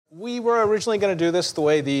We were originally going to do this the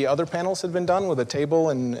way the other panels had been done, with a table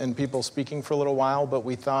and people speaking for a little while, but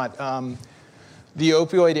we thought the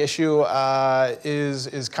opioid issue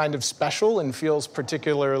is kind of special and feels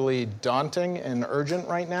particularly daunting and urgent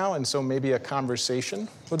right now, and so maybe a conversation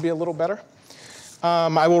would be a little better.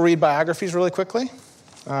 I will read biographies really quickly.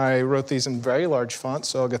 I wrote these in very large font,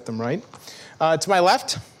 so I'll get them right. To my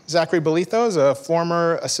left, Zachary Bolitho is a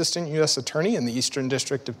former assistant U.S. attorney in the Eastern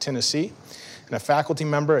District of Tennessee and a faculty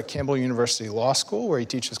member at Campbell University Law School, where he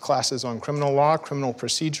teaches classes on criminal law, criminal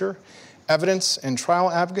procedure, evidence, and trial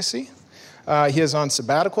advocacy. He is on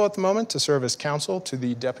sabbatical at the moment to serve as counsel to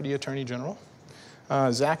the Deputy Attorney General.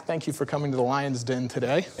 Zach, thank you for coming to the Lion's Den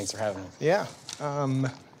today. Thanks for having me. Yeah.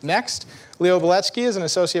 Next, Leo Beletsky is an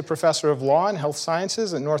associate professor of law and health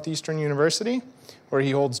sciences at Northeastern University, where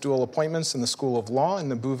he holds dual appointments in the School of Law and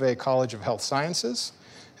the Bouvet College of Health Sciences.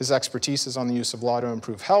 His expertise is on the use of law to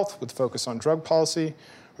improve health, with focus on drug policy,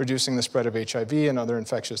 reducing the spread of HIV and other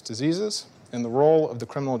infectious diseases, and the role of the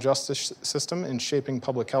criminal justice system in shaping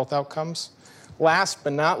public health outcomes. Last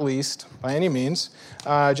but not least, by any means,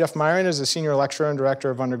 Jeff Myron is a senior lecturer and director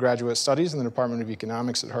of undergraduate studies in the Department of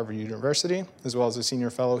Economics at Harvard University, as well as a senior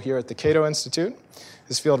fellow here at the Cato Institute.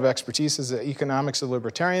 His field of expertise is the economics of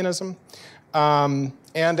libertarianism.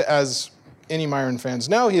 And as any Myron fans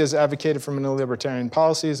know, he has advocated for many libertarian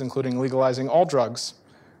policies, including legalizing all drugs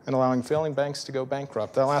and allowing failing banks to go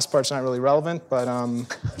bankrupt. That last part's not really relevant, but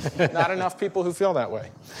not enough people who feel that way.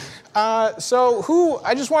 I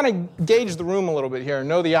just want to gauge the room a little bit here,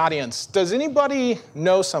 know the audience. Does anybody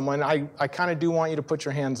know someone, I kind of do want you to put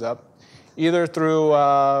your hands up, either through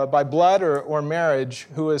by blood or marriage,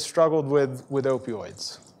 who has struggled with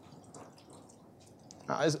opioids?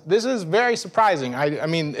 This is very surprising. I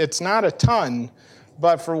mean, it's not a ton,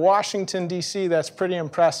 but for Washington, D.C., that's pretty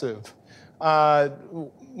impressive.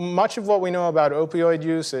 Much of what we know about opioid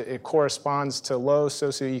use, it corresponds to low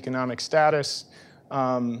socioeconomic status,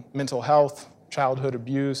 mental health, childhood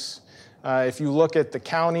abuse. If you look at the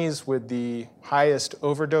counties with the highest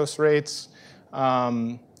overdose rates,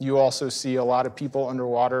 you also see a lot of people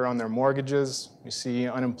underwater on their mortgages. You see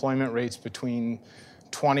unemployment rates between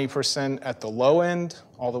 20% at the low end,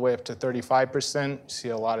 all the way up to 35%. You see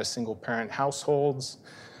a lot of single-parent households.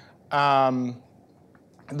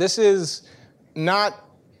 This is not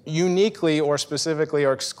uniquely or specifically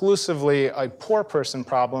or exclusively a poor person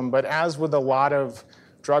problem, but as with a lot of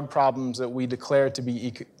drug problems that we declare to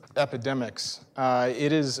be epidemics,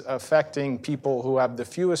 it is affecting people who have the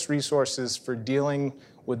fewest resources for dealing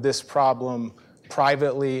with this problem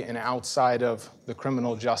privately and outside of the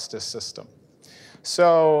criminal justice system.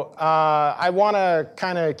 So I want to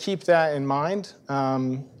kind of keep that in mind,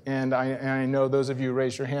 and I know those of you who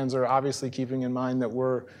raised your hands are obviously keeping in mind that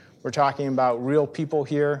we're talking about real people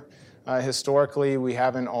here. Historically, we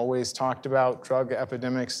haven't always talked about drug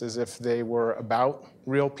epidemics as if they were about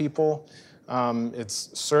real people.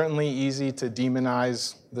 It's certainly easy to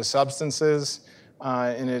demonize the substances,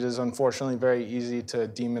 and it is unfortunately very easy to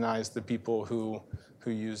demonize the people who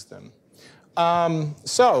use them.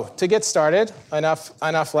 So to get started,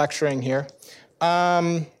 enough lecturing here.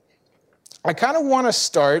 I kind of want to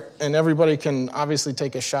start, and everybody can obviously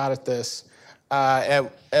take a shot at this,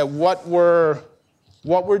 at what we're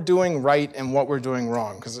doing right and what we're doing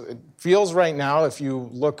wrong. Because it feels right now, if you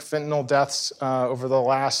look, fentanyl deaths over the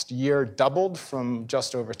last year doubled from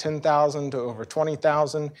just over 10,000 to over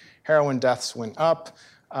 20,000. Heroin deaths went up.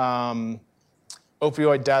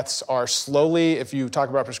 Opioid deaths are slowly, if you talk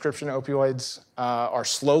about prescription opioids, are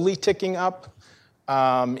slowly ticking up.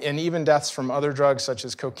 And even deaths from other drugs such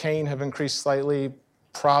as cocaine have increased slightly,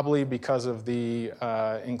 probably because of the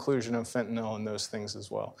inclusion of fentanyl and those things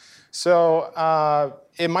as well. So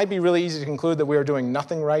it might be really easy to conclude that we are doing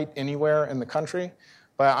nothing right anywhere in the country,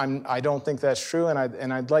 but I don't think that's true,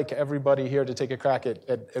 and I'd like everybody here to take a crack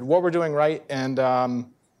at what we're doing right, and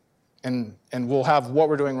we'll have what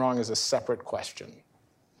we're doing wrong as a separate question.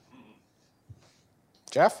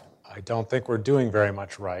 Jeff? I don't think we're doing very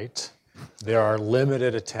much right. There are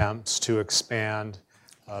limited attempts to expand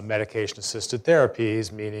medication-assisted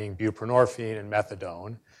therapies, meaning buprenorphine and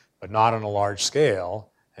methadone, but not on a large scale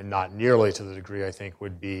and not nearly to the degree I think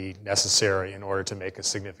would be necessary in order to make a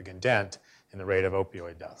significant dent in the rate of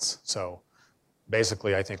opioid deaths. So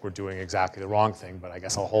basically, I think we're doing exactly the wrong thing, but I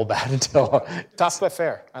guess I'll hold that until... Tough but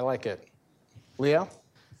fair. I like it. Leo?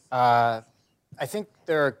 I think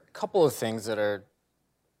there are a couple of things that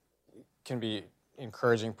can be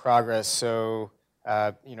encouraging progress. So,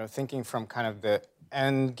 thinking from kind of the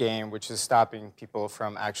end game, which is stopping people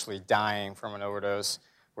from actually dying from an overdose,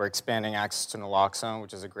 we're expanding access to naloxone,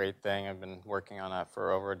 which is a great thing. I've been working on that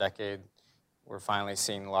for over a decade. We're finally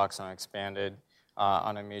seeing naloxone expanded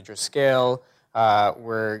on a major scale.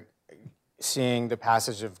 We're seeing the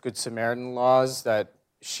passage of Good Samaritan laws that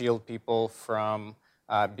shield people from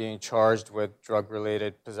being charged with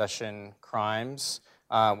drug-related possession crimes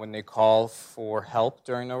when they call for help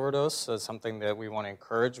during overdose. So it's something that we want to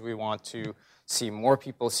encourage. We want to see more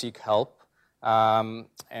people seek help. And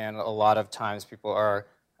a lot of times people are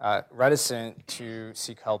reticent to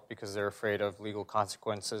seek help because they're afraid of legal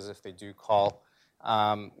consequences if they do call.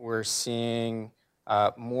 We're seeing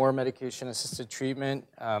more medication-assisted treatment.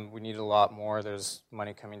 We need a lot more. There's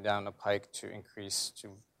money coming down the pike to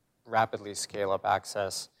rapidly scale up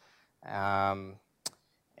access.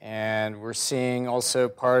 And we're seeing also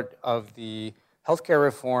part of the healthcare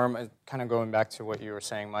reform, kind of going back to what you were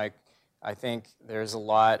saying, Mike, I think there's a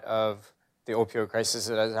lot of the opioid crisis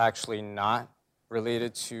that is actually not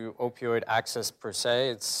related to opioid access per se.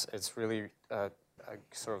 It's really a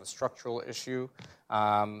sort of a structural issue.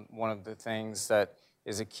 One of the things that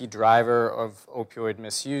is a key driver of opioid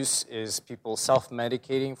misuse is people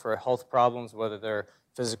self-medicating for health problems, whether they're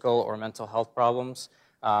physical or mental health problems.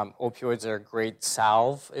 Opioids are a great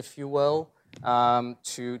salve, if you will,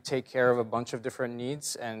 to take care of a bunch of different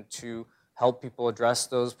needs and to help people address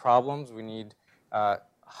those problems. We need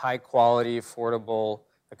high quality, affordable,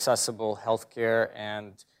 accessible health care,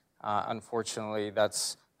 and unfortunately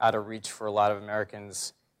that's out of reach for a lot of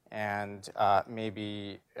Americans, and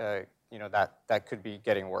maybe that could be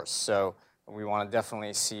getting worse. So we want to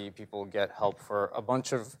definitely see people get help for a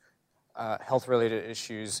bunch of health-related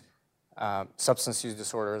issues. Substance use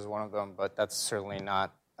disorder is one of them, but that's certainly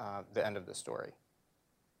not the end of the story.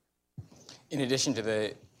 In addition to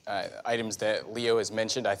the items that Leo has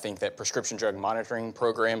mentioned, I think that prescription drug monitoring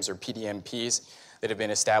programs, or PDMPs, that have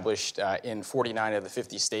been established in 49 of the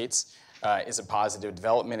 50 states is a positive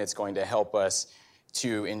development. It's going to help us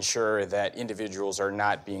to ensure that individuals are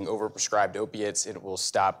not being overprescribed opiates. It will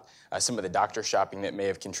stop some of the doctor shopping that may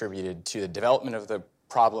have contributed to the development of the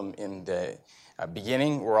problem in the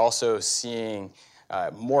beginning. We're also seeing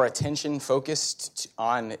more attention focused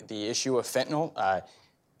on the issue of fentanyl.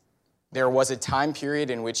 There was a time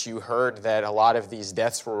period in which you heard that a lot of these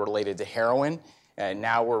deaths were related to heroin. And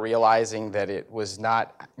now we're realizing that it was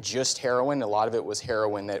not just heroin. A lot of it was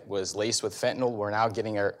heroin that was laced with fentanyl. We're now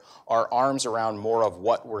getting our arms around more of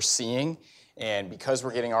what we're seeing. And because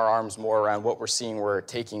we're getting our arms more around what we're seeing, we're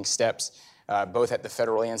taking steps both at the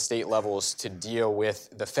federal and state levels to deal with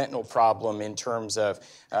the fentanyl problem in terms of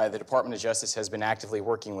the Department of Justice has been actively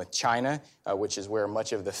working with China, which is where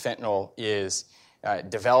much of the fentanyl is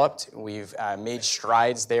developed. We've made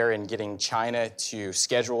strides there in getting China to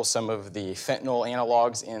schedule some of the fentanyl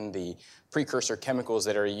analogs in the precursor chemicals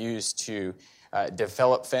that are used to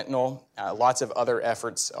develop fentanyl. Lots of other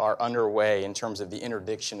efforts are underway in terms of the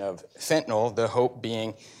interdiction of fentanyl, the hope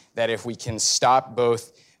being that if we can stop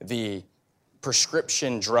both the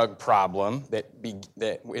prescription drug problem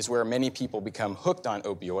that is where many people become hooked on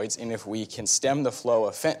opioids, and if we can stem the flow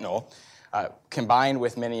of fentanyl, combined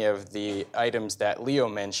with many of the items that Leo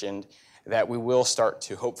mentioned, that we will start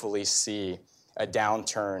to hopefully see a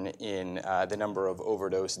downturn in the number of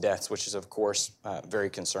overdose deaths, which is, of course, very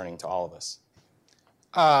concerning to all of us.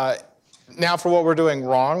 Now for what we're doing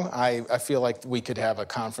wrong, I feel like we could have a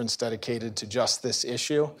conference dedicated to just this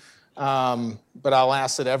issue. But I'll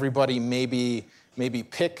ask that everybody maybe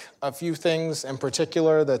pick a few things in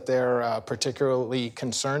particular that they're particularly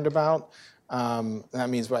concerned about. That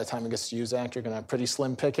means by the time it gets to you, Zach, you're going to have pretty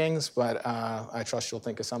slim pickings, but I trust you'll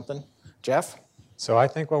think of something. Jeff? So I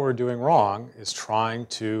think what we're doing wrong is trying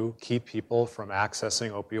to keep people from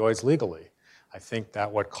accessing opioids legally. I think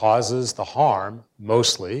that what causes the harm,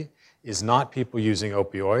 mostly, is not people using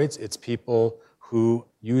opioids, it's people who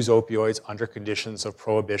use opioids under conditions of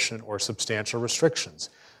prohibition or substantial restrictions.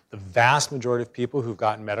 The vast majority of people who've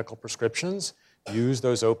gotten medical prescriptions used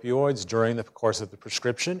those opioids during the course of the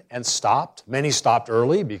prescription and stopped. Many stopped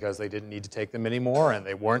early because they didn't need to take them anymore and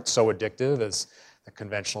they weren't so addictive as the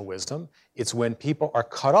conventional wisdom. It's when people are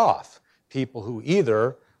cut off, people who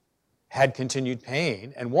either had continued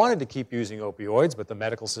pain and wanted to keep using opioids, but the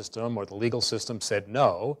medical system or the legal system said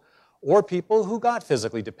no, or people who got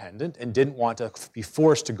physically dependent and didn't want to be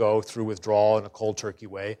forced to go through withdrawal in a cold turkey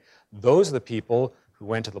way. Those are the people who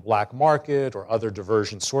went to the black market or other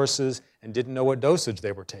diversion sources and didn't know what dosage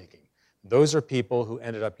they were taking. Those are people who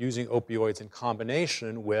ended up using opioids in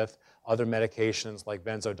combination with other medications like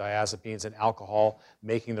benzodiazepines and alcohol,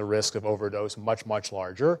 making the risk of overdose much, much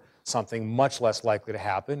larger, something much less likely to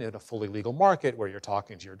happen in a fully legal market where you're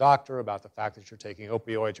talking to your doctor about the fact that you're taking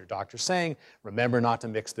opioids, your doctor's saying, remember not to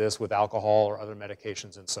mix this with alcohol or other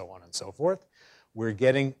medications and so on and so forth. we're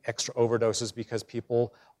getting extra overdoses because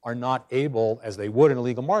people are not able, as they would in a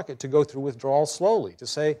legal market, to go through withdrawal slowly, to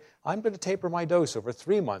say, I'm going to taper my dose over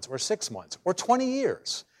 3 months or 6 months or 20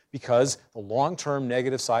 years, because the long-term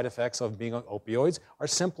negative side effects of being on opioids are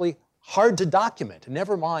simply hard to document.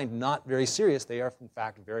 Never mind not very serious, they are in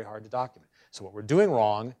fact very hard to document. So what we're doing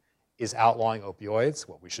wrong is outlawing opioids.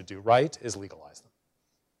 What we should do right is legalize them.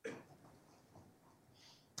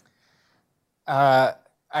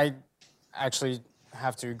 I actually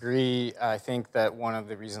have to agree. I think that one of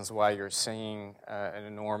the reasons why you're seeing an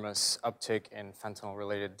enormous uptick in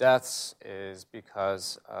fentanyl-related deaths is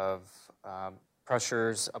because of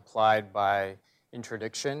pressures applied by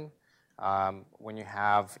interdiction. When you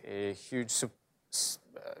have a huge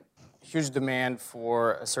demand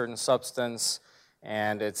for a certain substance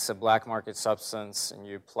and it's a black market substance and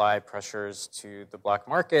you apply pressures to the black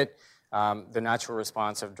market, the natural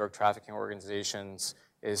response of drug trafficking organizations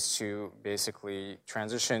is to basically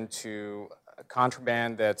transition to a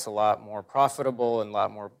contraband that's a lot more profitable and a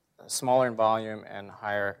lot more smaller in volume and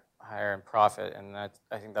higher in profit. And that,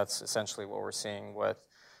 I think that's essentially what we're seeing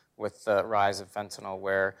with the rise of fentanyl,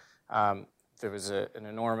 where there was an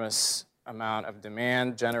enormous amount of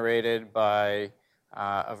demand generated by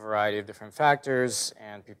a variety of different factors,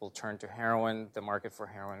 and people turned to heroin. The market for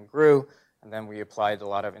heroin grew, and then we applied a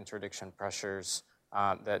lot of interdiction pressures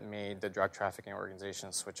that made the drug trafficking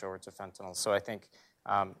organizations switch over to fentanyl. So I think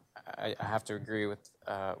I have to agree with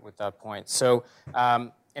that point. So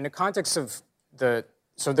in the context of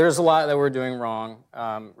so there's a lot that we're doing wrong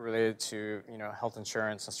related to health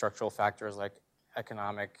insurance and structural factors like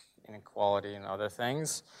economic inequality and other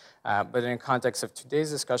things. But in the context of today's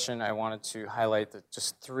discussion, I wanted to highlight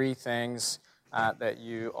just 3 things that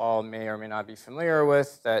you all may or may not be familiar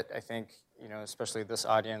with that I think especially this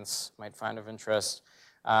audience might find of interest.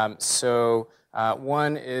 So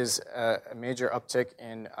one is a major uptick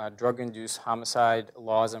in drug-induced homicide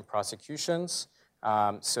laws and prosecutions.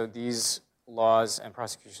 So these laws and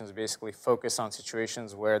prosecutions basically focus on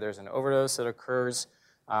situations where there's an overdose that occurs.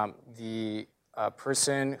 The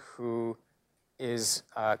person who is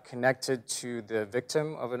connected to the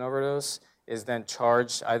victim of an overdose is then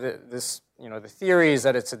charged. Either the theory is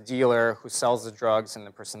that it's a dealer who sells the drugs and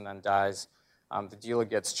the person then dies. The dealer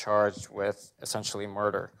gets charged with essentially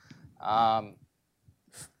murder.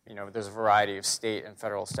 There's a variety of state and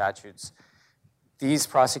federal statutes. These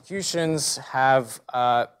prosecutions have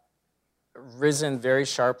risen very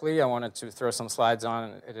sharply. I wanted to throw some slides on,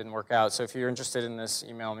 and it didn't work out. So if you're interested in this,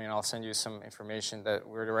 email me, and I'll send you some information that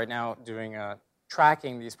we're right now doing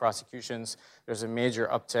tracking these prosecutions. There's a major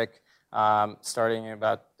uptick starting in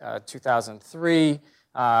about 2003,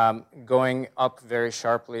 going up very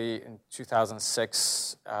sharply in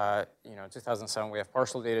 2006. 2007 we have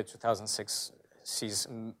partial data. 2006 sees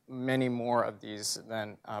many more of these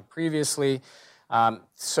than previously.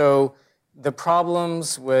 So the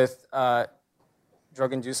problems with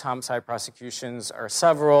drug-induced homicide prosecutions are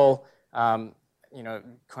several. Going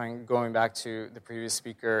back to the previous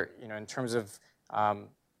speaker, in terms of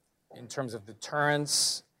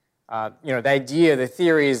deterrence, the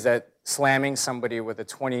theory is that slamming somebody with a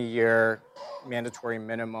 20-year mandatory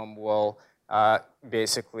minimum will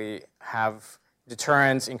basically have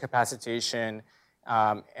deterrence, incapacitation,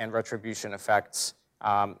 and retribution effects.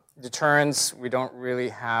 Deterrence, we don't really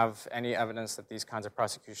have any evidence that these kinds of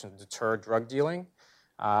prosecutions deter drug dealing.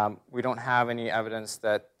 We don't have any evidence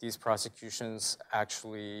that these prosecutions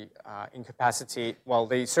actually incapacitate, well,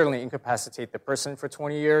 they certainly incapacitate the person for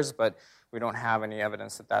 20 years, but we don't have any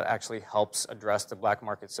evidence that that actually helps address the black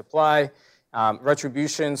market supply.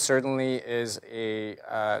 Retribution certainly is a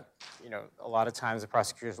lot of times the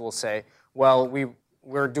prosecutors will say, well,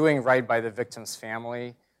 we're doing right by the victim's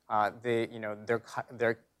family.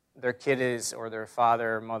 Their kid is, or their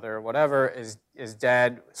father, mother, whatever, is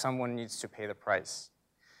dead. Someone needs to pay the price.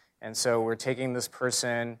 And so we're taking this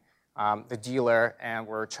person, the dealer, and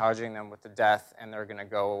we're charging them with the death, and they're going to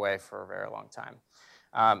go away for a very long time.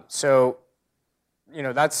 That's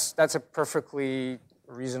a perfectly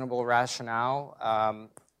reasonable rationale.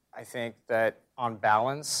 I think that on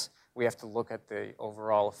balance, we have to look at the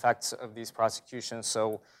overall effects of these prosecutions.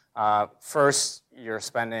 So first, you're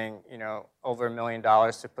spending over $1 million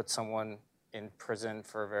to put someone in prison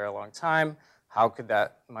for a very long time. How could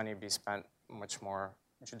that money be spent much more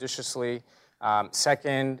judiciously?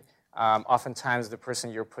 Second, oftentimes the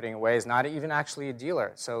person you're putting away is not even actually a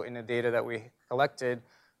dealer. So in the data that we collected,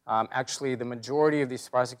 actually the majority of these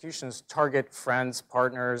prosecutions target friends,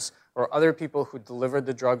 partners, or other people who delivered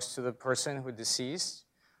the drugs to the person who deceased,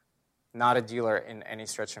 not a dealer in any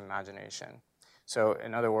stretch of imagination. So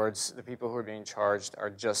in other words, the people who are being charged are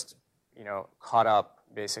just caught up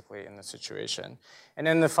basically in the situation. And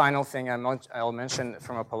then the final thing I'll mention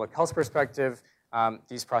from a public health perspective,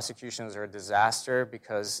 these prosecutions are a disaster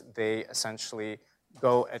because they essentially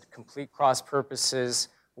go at complete cross purposes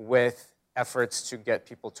with efforts to get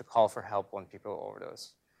people to call for help when people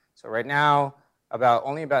overdose. So right now,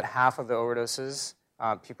 only about half of the overdoses,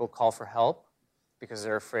 people call for help because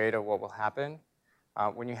they're afraid of what will happen.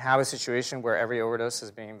 When you have a situation where every overdose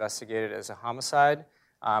is being investigated as a homicide,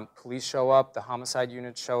 police show up, the homicide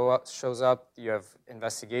unit shows up, you have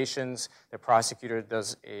investigations, the prosecutor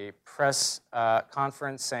does a press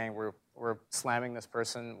conference saying we're slamming this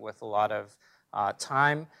person with a lot of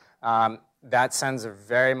time. That sends a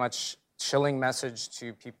very much chilling message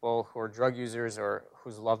to people who are drug users or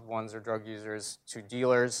whose loved ones are drug users, to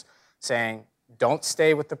dealers, saying, don't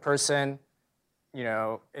stay with the person.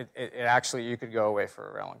 It actually, you could go away for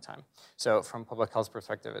a very long time. So from public health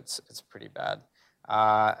perspective, it's pretty bad.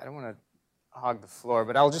 I don't want to hog the floor,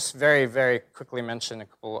 but I'll just very, very quickly mention a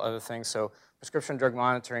couple other things. So prescription drug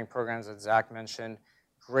monitoring programs that Zach mentioned,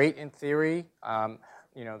 great in theory.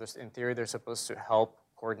 In theory, they're supposed to help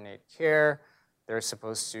coordinate care. They're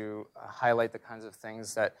supposed to highlight the kinds of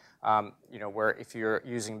things that, where if you're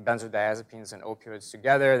using benzodiazepines and opioids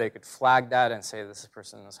together, they could flag that and say this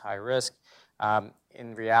person is high risk.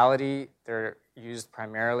 In reality, they're used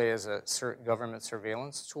primarily as a government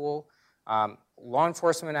surveillance tool. Law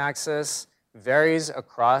enforcement access varies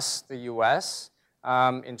across the U.S.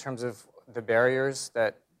 In terms of the barriers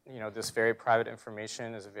that this very private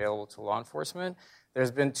information is available to law enforcement.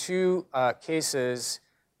 There's been two cases,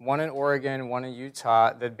 one in Oregon, one in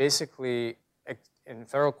Utah, that basically, in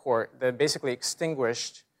federal court, that basically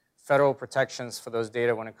extinguished federal protections for those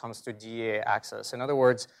data when it comes to DEA access. In other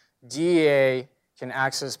words, DEA can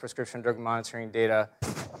access prescription drug monitoring data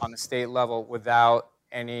on the state level without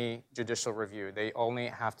any judicial review. They only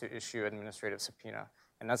have to issue administrative subpoena.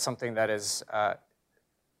 And that's something that is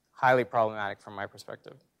highly problematic from my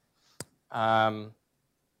perspective. I'll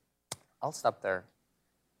stop there.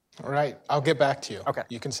 All right, I'll get back to you. Okay.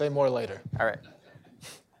 You can say more later. All right.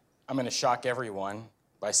 I'm going to shock everyone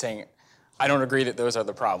by saying I don't agree that those are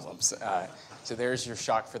the problems. So there's your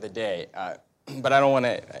shock for the day. But I don't want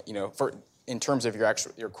to, in terms of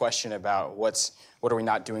your question about what are we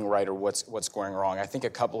not doing right or what's going wrong, I think a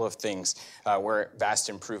couple of things where vast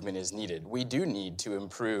improvement is needed. We do need to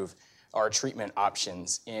improve our treatment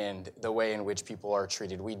options and the way in which people are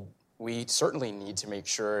treated. We certainly need to make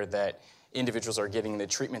sure that individuals are getting the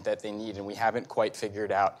treatment that they need, and we haven't quite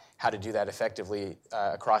figured out how to do that effectively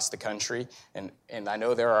across the country. And I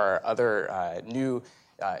know there are other new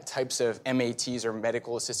types of MATs or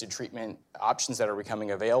medical assisted treatment options that are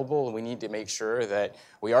becoming available, and we need to make sure that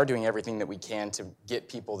we are doing everything that we can to get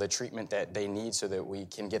people the treatment that they need so that we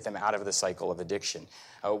can get them out of the cycle of addiction.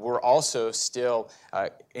 We're also still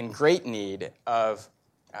in great need of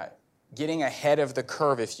getting ahead of the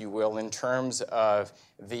curve, if you will, in terms of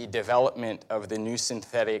the development of the new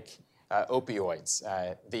synthetic opioids.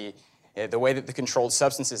 The way that the Controlled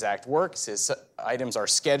Substances Act works is items are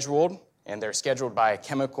scheduled, and they're scheduled by a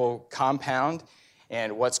chemical compound.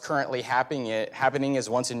 And what's currently happening is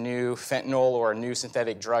once a new fentanyl or a new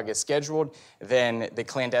synthetic drug is scheduled, then the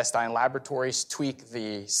clandestine laboratories tweak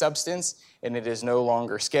the substance, and it is no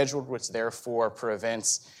longer scheduled, which therefore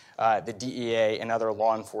prevents the DEA and other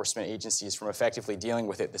law enforcement agencies from effectively dealing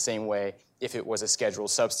with it the same way if it was a scheduled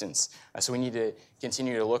substance. So we need to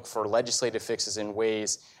continue to look for legislative fixes in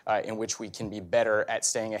ways in which we can be better at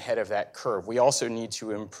staying ahead of that curve. We also need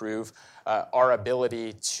to improve our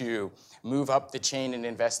ability to move up the chain in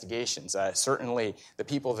investigations. Certainly, the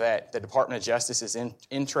people that the Department of Justice is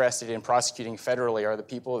interested in prosecuting federally are the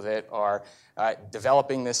people that are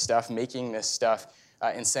developing this stuff, making this stuff,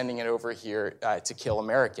 and sending it over here to kill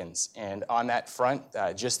Americans. And on that front,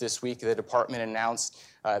 just this week, the department announced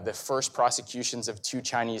the first prosecutions of 2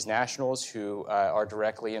 Chinese nationals who are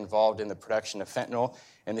directly involved in the production of fentanyl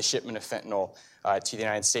and the shipment of fentanyl to the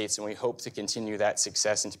United States. And we hope to continue that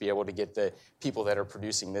success and to be able to get the people that are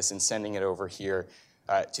producing this and sending it over here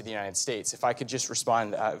to the United States. If I could just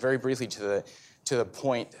respond very briefly to the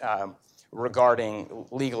point regarding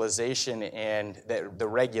legalization and that the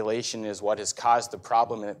regulation is what has caused the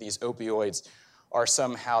problem and that these opioids are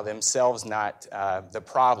somehow themselves not the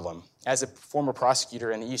problem. As a former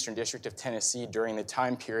prosecutor in the Eastern District of Tennessee during the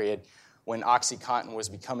time period when OxyContin was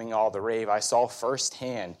becoming all the rave, I saw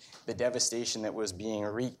firsthand the devastation that was being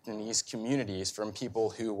wreaked in these communities from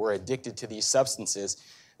people who were addicted to these substances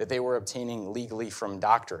that they were obtaining legally from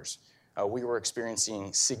doctors. We were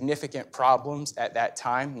experiencing significant problems at that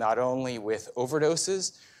time, not only with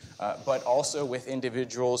overdoses, but also with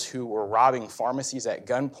individuals who were robbing pharmacies at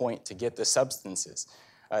gunpoint to get the substances.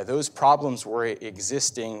 Those problems were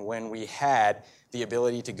existing when we had the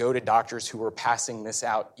ability to go to doctors who were passing this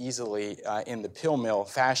out easily in the pill mill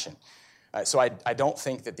fashion. So I don't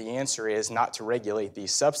think that the answer is not to regulate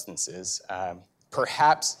these substances.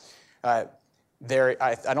 Perhaps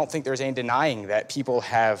I don't think there's any denying that people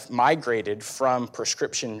have migrated from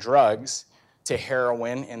prescription drugs to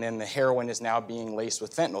heroin, and then the heroin is now being laced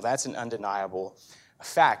with fentanyl. That's an undeniable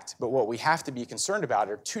fact. But what we have to be concerned about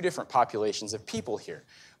are two different populations of people here.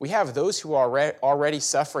 We have those who are already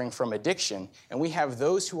suffering from addiction, and we have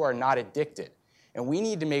those who are not addicted. And we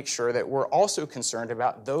need to make sure that we're also concerned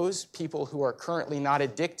about those people who are currently not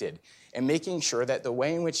addicted and making sure that the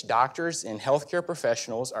way in which doctors and healthcare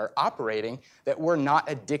professionals are operating, that we're not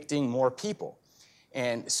addicting more people.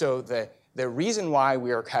 And so the reason why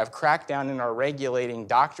we have cracked down in our regulating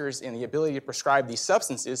doctors and the ability to prescribe these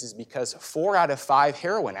substances is because 4 out of 5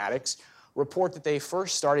 heroin addicts report that they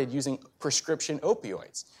first started using prescription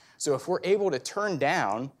opioids. So if we're able to turn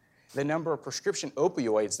down the number of prescription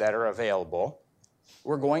opioids that are available,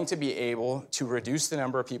 we're going to be able to reduce the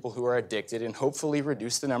number of people who are addicted and hopefully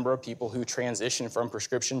reduce the number of people who transition from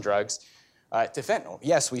prescription drugs to fentanyl.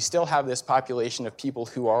 Yes, we still have this population of people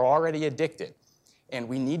who are already addicted, and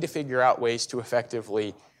we need to figure out ways to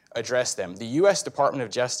effectively address them. The U.S. Department of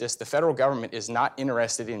Justice, the federal government, is not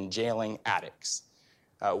interested in jailing addicts.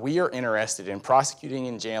 We are interested in prosecuting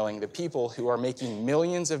and jailing the people who are making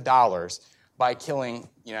millions of dollars by killing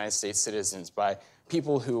United States citizens, by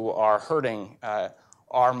people who are hurting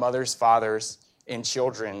our mothers, fathers, and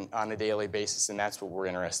children on a daily basis, and that's what we're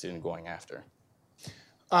interested in going after.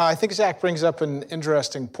 I think Zach brings up an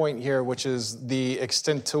interesting point here, which is the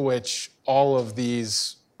extent to which all of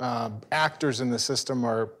these actors in the system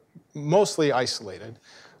are mostly isolated.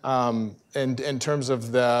 And in terms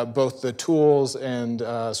of both the tools and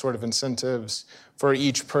sort of incentives for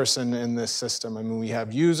each person in this system. I mean, we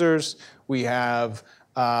have users, we have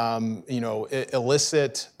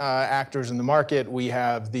illicit actors in the market, we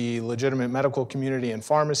have the legitimate medical community and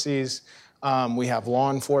pharmacies, we have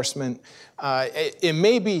law enforcement. It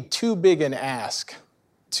may be too big an ask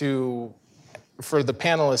for the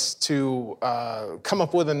panelists to come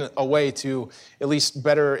up with a way to at least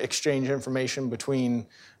better exchange information between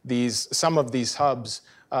some of these hubs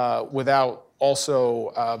without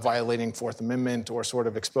also violating Fourth Amendment or sort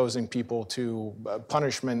of exposing people to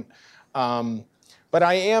punishment. But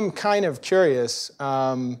I am kind of curious,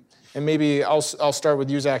 and maybe I'll start with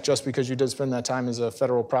you, Zach, just because you did spend that time as a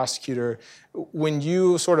federal prosecutor. When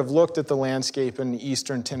you sort of looked at the landscape in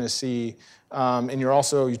eastern Tennessee, and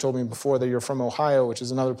you told me before that you're from Ohio, which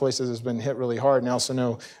is another place that has been hit really hard, and I also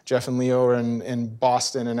know Jeff and Leo are in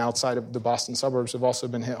Boston and outside of the Boston suburbs have also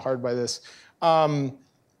been hit hard by this.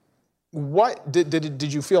 What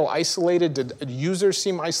did you feel isolated? Did users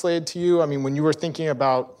seem isolated to you? I mean, when you were thinking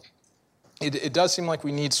about it does seem like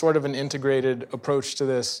we need sort of an integrated approach to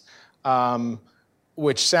this,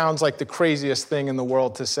 which sounds like the craziest thing in the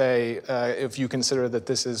world to say if you consider that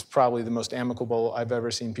this is probably the most amicable I've ever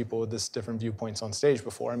seen people with this different viewpoints on stage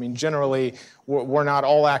before. I mean, generally, we're not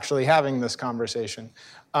all actually having this conversation,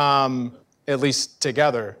 at least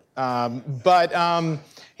together. So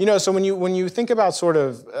when you think about sort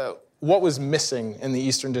of what was missing in the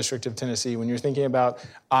Eastern District of Tennessee, when you're thinking about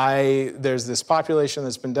there's this population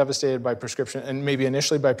that's been devastated by prescription, and maybe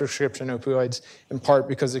initially by prescription opioids, in part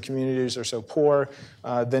because the communities are so poor,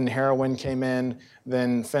 then heroin came in,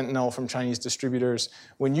 then fentanyl from Chinese distributors.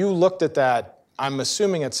 When you looked at that, I'm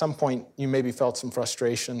assuming at some point you maybe felt some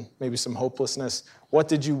frustration, maybe some hopelessness. What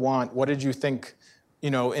did you want? What did you think,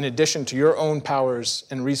 in addition to your own powers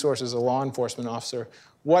and resources as a law enforcement officer,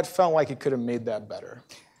 what felt like it could have made that better?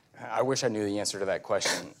 I wish I knew the answer to that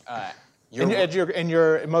question. In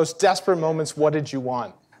your most desperate moments, what did you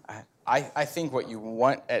want? I think what you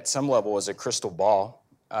want at some level is a crystal ball,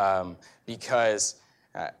 because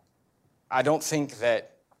I don't think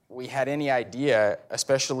that we had any idea,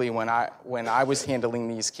 especially when I was handling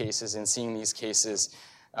these cases and seeing these cases,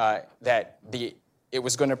 that it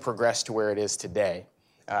was going to progress to where it is today.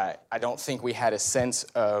 I don't think we had a sense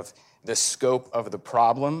of the scope of the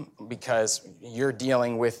problem, because you're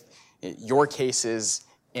dealing with your cases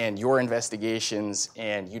and your investigations,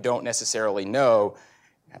 and you don't necessarily know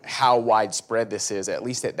how widespread this is, at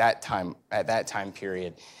least at that time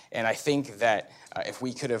period. And I think that if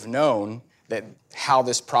we could have known that how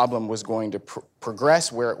this problem was going to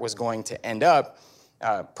progress, where it was going to end up,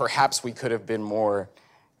 perhaps we could have been more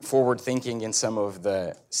forward-thinking in some of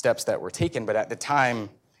the steps that were taken. But at the time,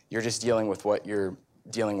 You're just dealing with what you're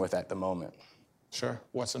dealing with at the moment. Sure.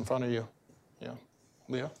 What's in front of you? Yeah.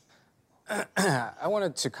 Leo? I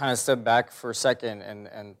wanted to kind of step back for a second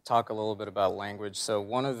and talk a little bit about language. So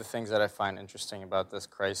one of the things that I find interesting about this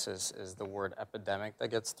crisis is the word epidemic that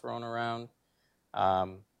gets thrown around.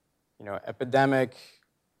 Epidemic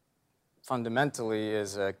fundamentally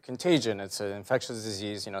is a contagion. It's an infectious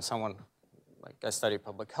disease. Someone, like I study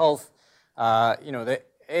public health, the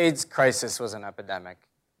AIDS crisis was an epidemic.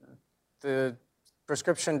 The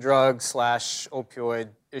prescription drug / opioid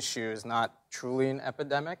issue is not truly an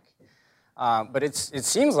epidemic. But it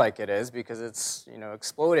seems like it is because it's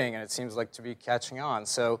exploding and it seems like to be catching on.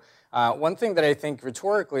 So one thing that I think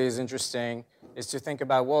rhetorically is interesting is to think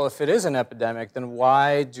about, well, if it is an epidemic, then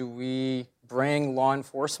why do we bring law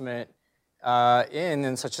enforcement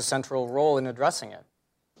in such a central role in addressing it?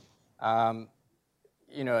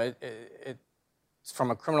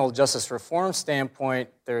 From a criminal justice reform standpoint,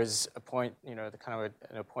 there's a point,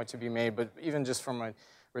 a point to be made. But even just from a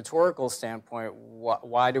rhetorical standpoint,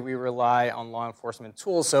 why do we rely on law enforcement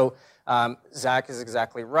tools? So Zach is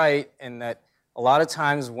exactly right in that a lot of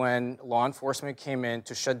times when law enforcement came in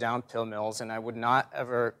to shut down pill mills, and I would not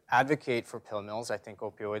ever advocate for pill mills. I think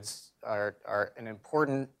opioids are an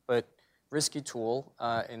important but risky tool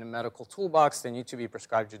in a medical toolbox. They need to be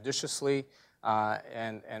prescribed judiciously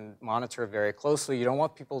and monitored very closely. You don't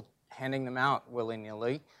want people handing them out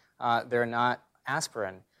willy-nilly. They're not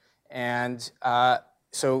aspirin. And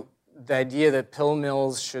so the idea that pill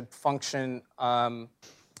mills should function, I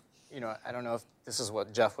don't know if this is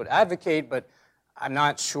what Jeff would advocate, but I'm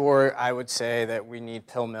not sure I would say that we need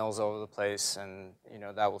pill mills all over the place and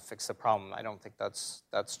that will fix the problem. I don't think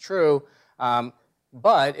that's true.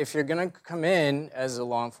 But if you're going to come in as a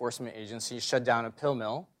law enforcement agency, shut down a pill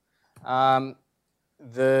mill,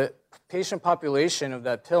 the patient population of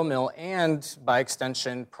that pill mill and by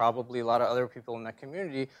extension probably a lot of other people in that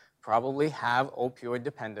community probably have opioid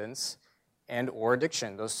dependence and or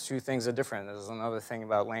addiction. Those two things are different. There's another thing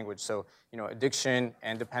about language. So, addiction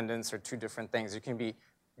and dependence are two different things. You can be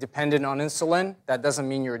dependent on insulin. That doesn't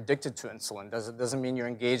mean you're addicted to insulin. Doesn't mean you're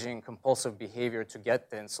engaging in compulsive behavior to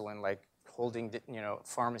get the insulin, like holding,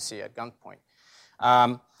 pharmacy at gunpoint.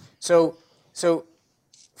 So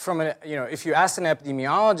from if you ask an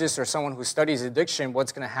epidemiologist or someone who studies addiction,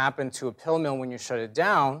 what's going to happen to a pill mill when you shut it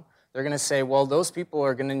down? They're going to say, well, those people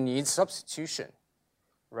are going to need substitution,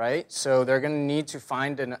 right? So they're going to need to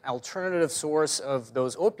find an alternative source of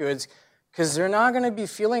those opioids because they're not going to be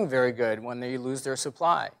feeling very good when they lose their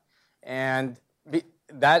supply. And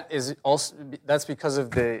that's because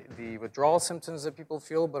of the withdrawal symptoms that people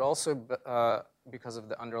feel, but also because of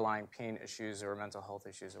the underlying pain issues or mental health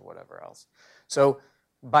issues or whatever else. So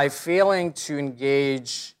by failing to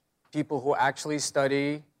engage people who actually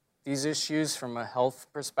study these issues from a health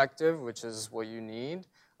perspective, which is what you need,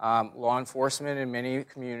 law enforcement in many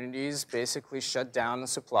communities basically shut down the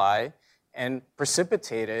supply and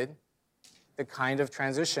precipitated the kind of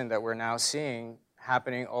transition that we're now seeing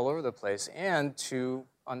happening all over the place. And to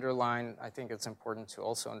underline, I think it's important to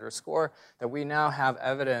also underscore that we now have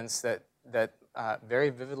evidence that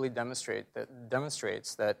very vividly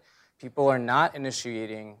demonstrates that people are not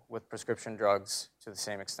initiating with prescription drugs to the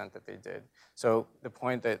same extent that they did. So the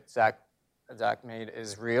point that Zach made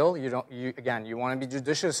is real. You want to be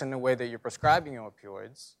judicious in the way that you're prescribing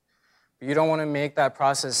opioids, but you don't want to make that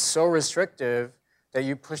process so restrictive that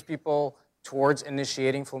you push people towards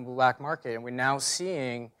initiating from the black market. And we're now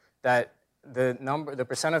seeing that the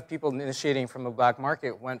percent of people initiating from the black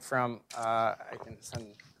market went from, I can send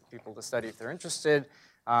people to study if they're interested,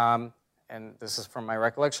 and this is from my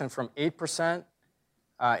recollection, from 8%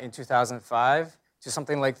 in 2005 to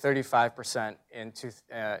something like 35% in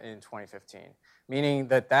 2015, meaning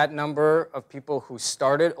that number of people who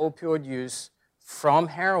started opioid use from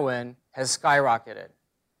heroin has skyrocketed.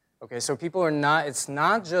 Okay, so people are not, it's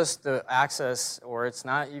not just the access, or it's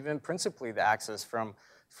not even principally the access from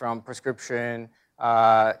prescription,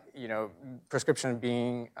 prescription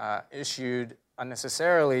being issued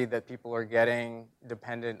unnecessarily that people are getting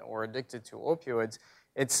dependent or addicted to opioids.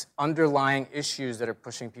 It's underlying issues that are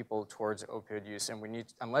pushing people towards opioid use, and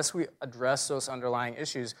unless we address those underlying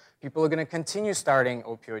issues, people are going to continue starting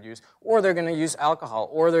opioid use, or they're going to use alcohol,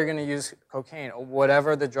 or they're going to use cocaine, or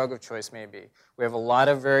whatever the drug of choice may be. We have a lot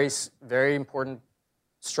of very, very important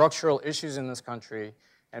structural issues in this country,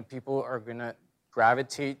 and people are going to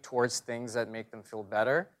gravitate towards things that make them feel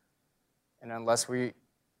better, and unless we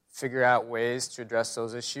figure out ways to address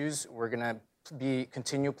those issues, we're going to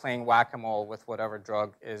continue playing whack-a-mole with whatever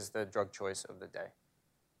drug is the drug choice of the day.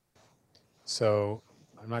 So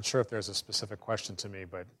I'm not sure if there's a specific question to me,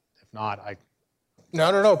 but if not,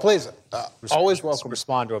 No, please. Always welcome.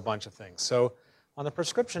 Respond to a bunch of things. So on the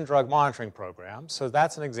prescription drug monitoring program, so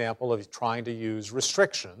that's an example of trying to use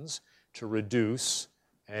restrictions to reduce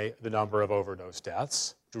the number of overdose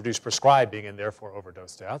deaths, to reduce prescribing and therefore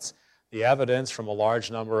overdose deaths. The evidence from a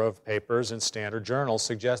large number of papers in standard journals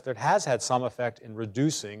suggests that it has had some effect in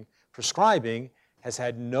reducing prescribing, has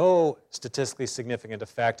had no statistically significant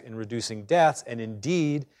effect in reducing deaths, and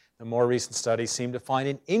indeed, the more recent studies seem to find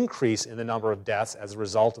an increase in the number of deaths as a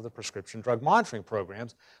result of the prescription drug monitoring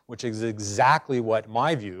programs, which is exactly what, in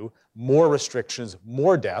my view, more restrictions,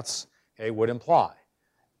 more deaths, would imply.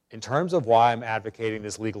 In terms of why I'm advocating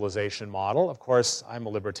this legalization model, of course, I'm a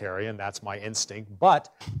libertarian, that's my instinct,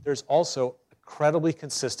 but there's also incredibly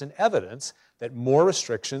consistent evidence that more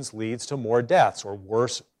restrictions leads to more deaths or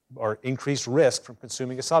worse or increased risk from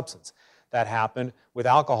consuming a substance. That happened with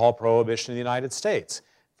alcohol prohibition in the United States.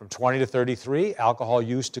 From 20 to 33, alcohol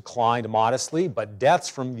use declined modestly, but deaths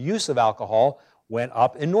from use of alcohol went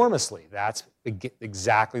up enormously. That's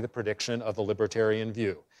exactly the prediction of the libertarian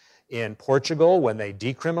view. In Portugal, when they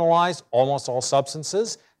decriminalized almost all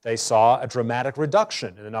substances, they saw a dramatic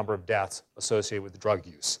reduction in the number of deaths associated with drug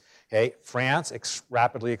use. France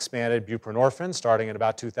rapidly expanded buprenorphine starting in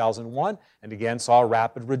about 2001, and again saw a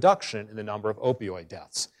rapid reduction in the number of opioid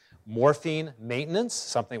deaths. Morphine maintenance,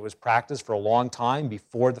 something that was practiced for a long time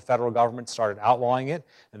before the federal government started outlawing it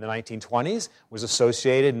in the 1920s, was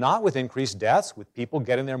associated not with increased deaths, with people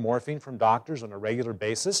getting their morphine from doctors on a regular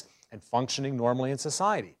basis and functioning normally in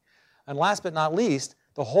society. And last but not least,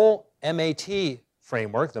 the whole MAT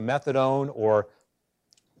framework, the methadone or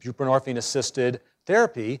buprenorphine-assisted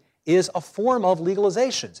therapy, is a form of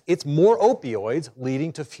legalizations. It's more opioids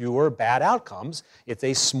leading to fewer bad outcomes. It's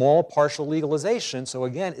a small partial legalization, so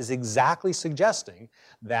again, is exactly suggesting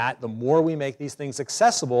that the more we make these things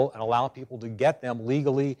accessible and allow people to get them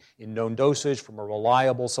legally in known dosage from a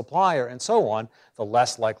reliable supplier and so on, the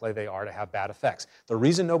less likely they are to have bad effects. The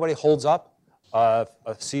reason nobody holds up a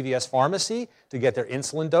CVS pharmacy to get their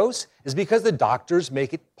insulin dose is because the doctors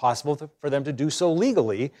make it possible for them to do so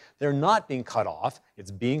legally. They're not being cut off.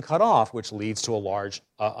 It's being cut off, which leads to a large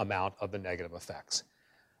amount of the negative effects.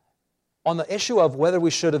 On the issue of whether we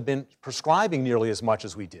should have been prescribing nearly as much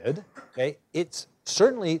as we did, it's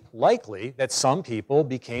certainly likely that some people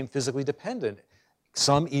became physically dependent.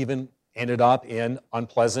 Some even ended up in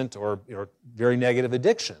unpleasant or very negative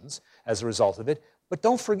addictions as a result of it. But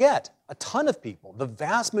don't forget, a ton of people, the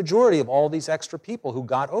vast majority of all these extra people who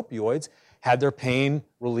got opioids had their pain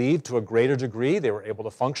relieved to a greater degree. They were able to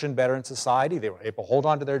function better in society. They were able to hold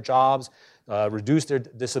on to their jobs, reduce their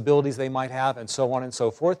disabilities they might have, and so on and so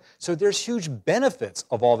forth. So there's huge benefits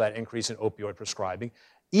of all that increase in opioid prescribing,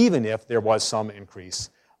 even if there was some increase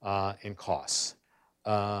in costs.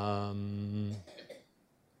 Okay,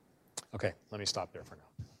 let me stop there for now.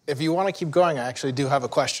 If you want to keep going, I actually do have a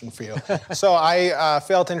question for you. So I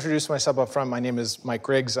failed to introduce myself up front. My name is Mike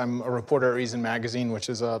Griggs. I'm a reporter at Reason Magazine, which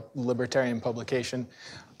is a libertarian publication.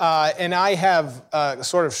 And I have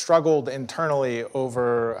sort of struggled internally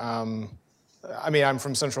over, I'm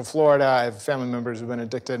from Central Florida. I have family members who've been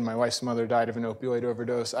addicted. My wife's mother died of an opioid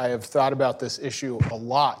overdose. I have thought about this issue a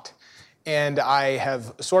lot. And I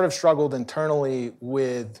have sort of struggled internally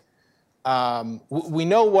with, we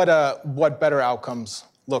know what better outcomes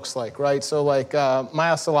looks like, right? So like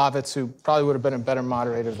Maya Salavitz, who probably would have been a better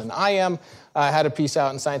moderator than I am, had a piece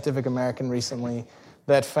out in Scientific American recently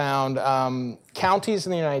that found counties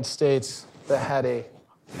in the United States that had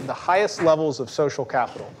the highest levels of social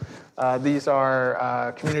capital. These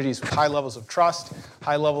are communities with high levels of trust,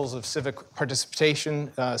 high levels of civic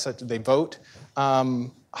participation, such that they vote,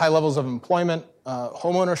 high levels of employment,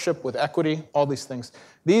 home ownership with equity, all these things.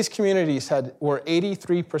 These communities were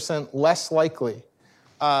 83% less likely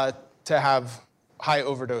to have high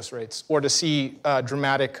overdose rates or to see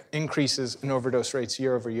dramatic increases in overdose rates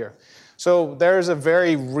year over year. So there's a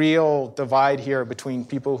very real divide here between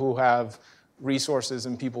people who have resources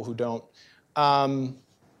and people who don't.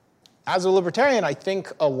 As a libertarian, I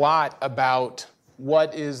think a lot about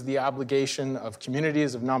what is the obligation of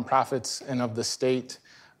communities, of nonprofits, and of the state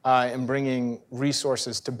in bringing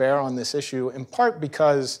resources to bear on this issue, in part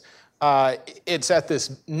because it's at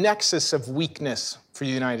this nexus of weakness for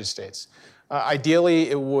the United States. Ideally,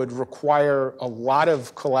 it would require a lot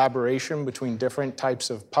of collaboration between different types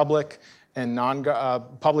of public and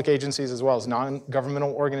non-public agencies as well as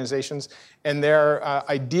non-governmental organizations. And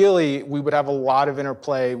ideally, we would have a lot of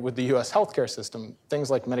interplay with the US healthcare system. Things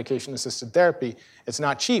like medication-assisted therapy, it's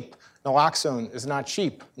not cheap. Naloxone is not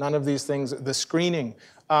cheap. None of these things, the screening,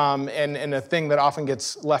 and a thing that often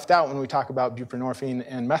gets left out when we talk about buprenorphine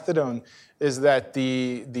and methadone is that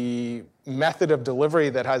the method of delivery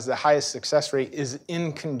that has the highest success rate is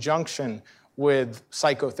in conjunction with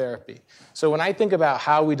psychotherapy. So when I think about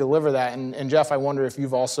how we deliver that, and Jeff, I wonder if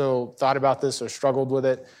you've also thought about this or struggled with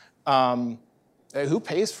it, who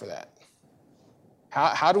pays for that?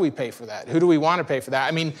 How do we pay for that? Who do we want to pay for that?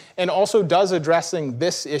 I mean, and also, does addressing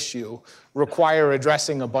this issue require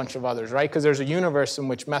addressing a bunch of others, right? Because there's a universe in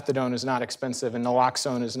which methadone is not expensive and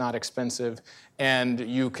naloxone is not expensive, and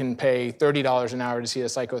you can pay $30 an hour to see a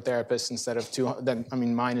psychotherapist instead of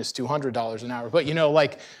mine is $200 an hour. But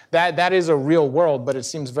that is a real world, but it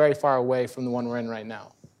seems very far away from the one we're in right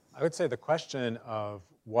now. I would say the question of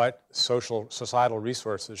what societal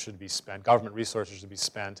resources should be spent, government resources should be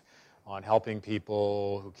spent on helping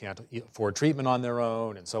people who can't afford treatment on their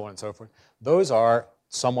own and so on and so forth. Those are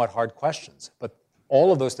somewhat hard questions, but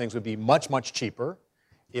all of those things would be much, much cheaper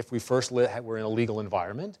if we first were in a legal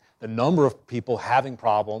environment. The number of people having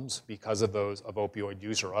problems because of opioid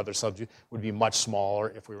use or other subjects would be much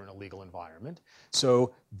smaller if we were in a legal environment.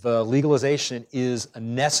 So the legalization is a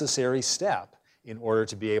necessary step in order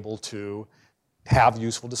to be able to have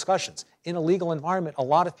useful discussions. In a legal environment, a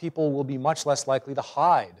lot of people will be much less likely to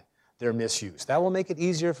hide their misuse. That will make it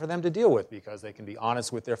easier for them to deal with because they can be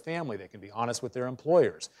honest with their family, they can be honest with their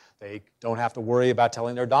employers, they don't have to worry about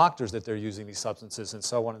telling their doctors that they're using these substances and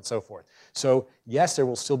so on and so forth. So yes, there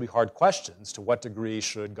will still be hard questions. To what degree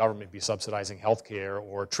should government be subsidizing healthcare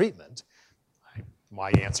or treatment? My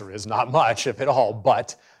answer is not much, if at all,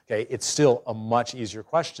 but okay, it's still a much easier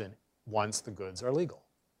question once the goods are legal.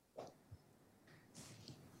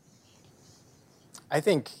 I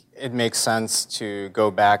think it makes sense to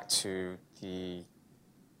go back to the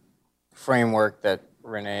framework that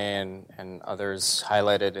Renee and others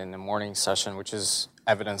highlighted in the morning session, which is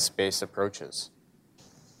evidence-based approaches.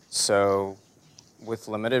 So with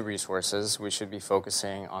limited resources, we should be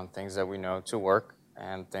focusing on things that we know to work,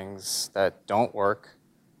 and things that don't work,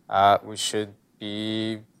 we should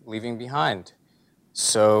be leaving behind.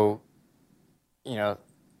 So,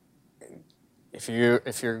 if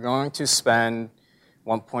you're going to spend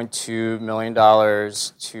 $1.2 million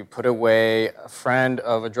to put away a friend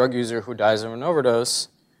of a drug user who dies of an overdose,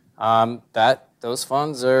 those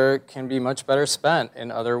funds can be much better spent in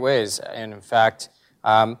other ways. And in fact,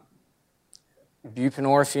 buprenorphine,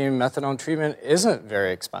 methadone treatment isn't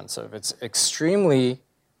very expensive. It's extremely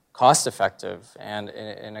cost-effective. And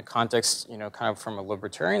in a context, kind of from a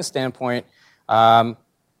libertarian standpoint,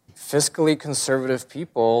 fiscally conservative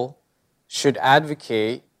people should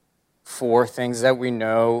advocate for things that we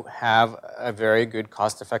know have a very good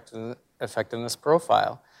cost-effectiveness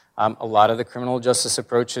profile. A lot of the criminal justice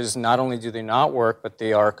approaches, not only do they not work, but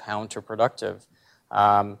they are counterproductive.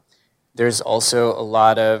 There's also a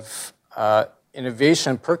lot of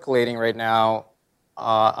innovation percolating right now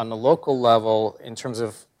on the local level in terms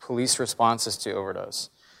of police responses to overdose.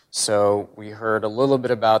 So we heard a little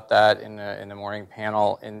bit about that in the morning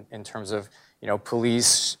panel in terms of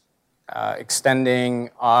police extending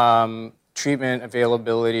treatment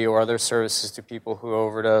availability or other services to people who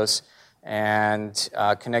overdose, and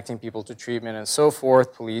connecting people to treatment and so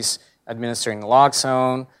forth, police administering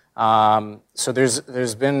naloxone. So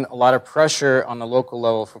there's been a lot of pressure on the local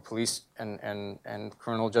level for police and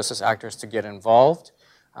criminal justice actors to get involved.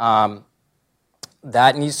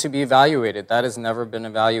 That needs to be evaluated. That has never been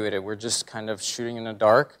evaluated. We're just kind of shooting in the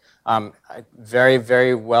dark. Very,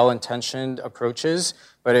 very well-intentioned approaches,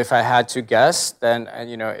 but if I had to guess, then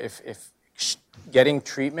if getting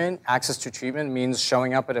treatment, access to treatment, means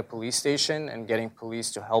showing up at a police station and getting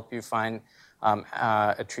police to help you find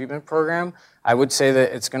a treatment program, I would say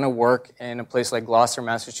that it's going to work in a place like Gloucester,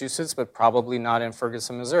 Massachusetts, but probably not in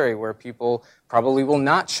Ferguson, Missouri, where people probably will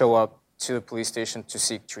not show up to the police station to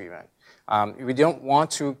seek treatment. We don't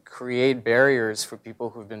want to create barriers for people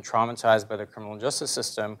who've been traumatized by the criminal justice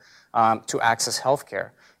system to access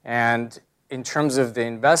healthcare. And in terms of the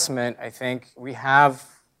investment, I think we have,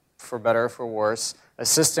 for better or for worse, a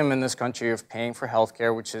system in this country of paying for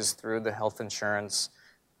healthcare, which is through the health insurance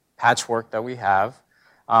patchwork that we have.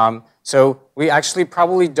 So we actually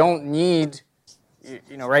probably don't need,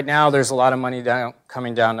 right now there's a lot of money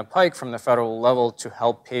coming down the pike from the federal level to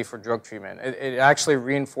help pay for drug treatment. It actually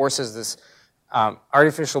reinforces this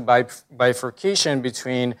artificial bifurcation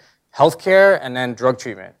between healthcare and then drug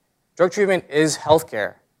treatment. Drug treatment is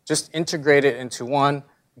healthcare. Just integrate it into one,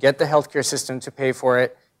 get the healthcare system to pay for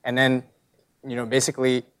it, and then,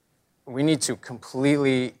 basically, we need to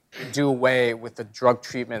completely do away with the drug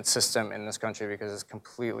treatment system in this country because it's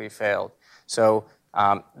completely failed. So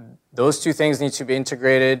those two things need to be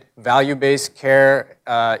integrated. Value-based care,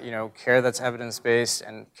 care that's evidence-based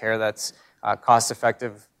and care that's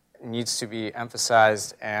cost-effective needs to be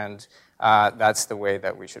emphasized. And that's the way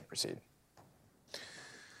that we should proceed.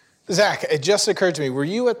 Zach, it just occurred to me, were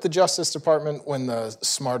you at the Justice Department when the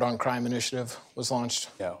Smart on Crime initiative was launched?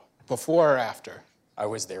 No, Before or after? I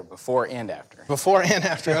was there before and after. Before and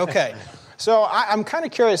after, okay. So I'm kind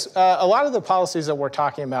of curious, a lot of the policies that we're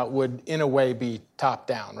talking about would, in a way, be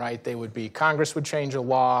top-down, right? They would be, Congress would change a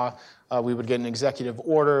law, we would get an executive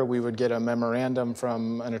order, we would get a memorandum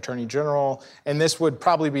from an attorney general, and this would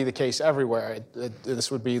probably be the case everywhere. This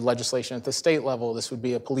would be legislation at the state level, this would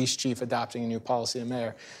be a police chief adopting a new policy, a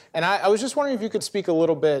mayor. And I was just wondering if you could speak a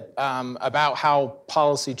little bit about how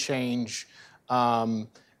policy change,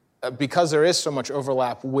 because there is so much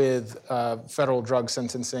overlap with federal drug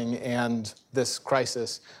sentencing and this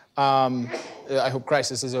crisis. I hope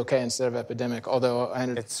crisis is okay instead of epidemic, although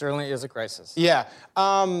It certainly is a crisis. yeah.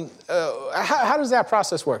 How does that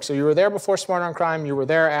process work? So you were there before Smart on Crime, you were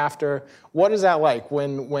there after. What is that like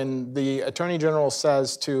when the Attorney General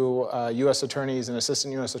says to U.S. attorneys and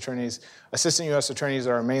assistant U.S. attorneys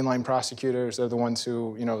are mainline prosecutors, they're the ones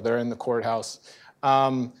who, they're in the courthouse.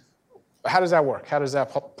 How does that work? How does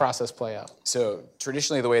that process play out? So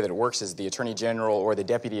traditionally the way that it works is the Attorney General or the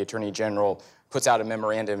Deputy Attorney General puts out a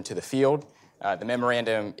memorandum to the field. The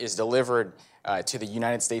memorandum is delivered to the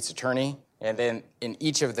United States Attorney, and then in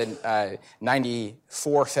each of the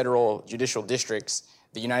 94 federal judicial districts,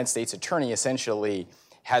 the United States Attorney essentially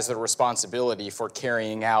has the responsibility for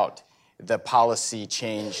carrying out the policy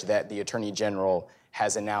change that the Attorney General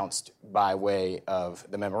has announced by way of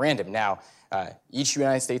the memorandum. Now, each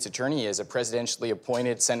United States Attorney is a presidentially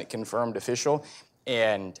appointed, Senate-confirmed official,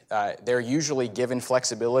 and they're usually given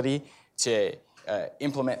flexibility to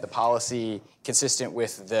implement the policy consistent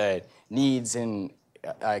with the needs and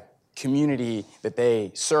community that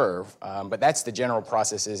they serve. But that's the general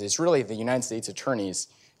process. It's really the United States attorneys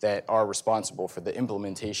that are responsible for the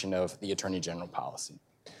implementation of the Attorney General policy.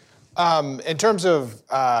 In terms of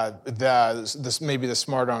maybe the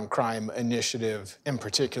Smart on Crime initiative in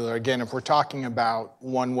particular, again, if we're talking about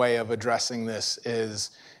one way of addressing this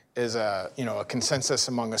is a consensus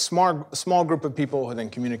among a small group of people who then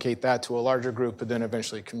communicate that to a larger group, who then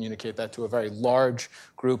eventually communicate that to a very large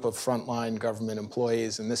group of frontline government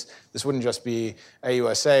employees. And this wouldn't just be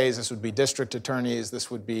AUSAs, this would be district attorneys, this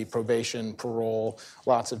would be probation, parole,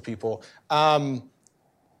 lots of people. I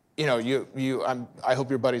hope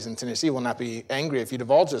your buddies in Tennessee will not be angry if you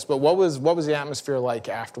divulge this, but what was the atmosphere like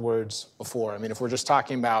afterwards, before? I mean, if we're just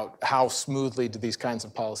talking about how smoothly do these kinds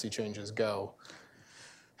of policy changes go?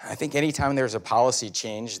 I think anytime there's a policy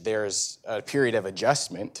change, there's a period of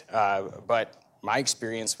adjustment. But my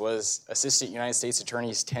experience was Assistant United States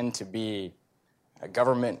Attorneys tend to be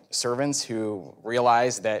government servants who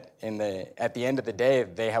realize that at the end of the day,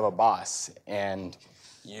 they have a boss, and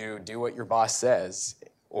you do what your boss says,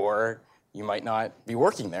 or you might not be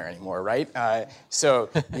working there anymore, right? So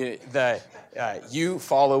you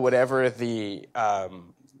follow whatever the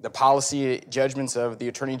policy judgments of the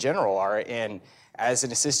Attorney General are, and as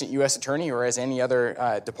an assistant U.S. attorney or as any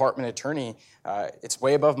other department attorney, it's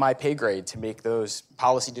way above my pay grade to make those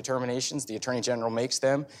policy determinations. The Attorney General makes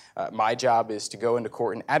them. My job is to go into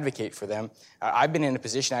court and advocate for them. I've been in a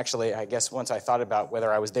position, actually, I guess once I thought about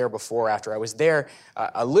whether I was there before or after. I was there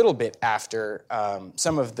a little bit after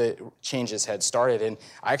some of the changes had started, and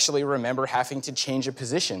I actually remember having to change a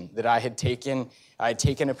position that I had taken. I had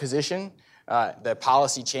taken a position. The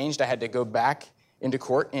policy changed. I had to go back into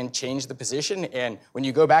court and change the position. And when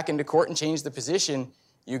you go back into court and change the position,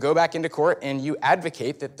 you go back into court and you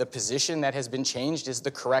advocate that the position that has been changed is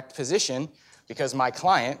the correct position because my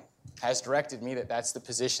client has directed me that that's the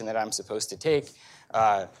position that I'm supposed to take.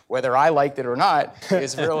 Whether I liked it or not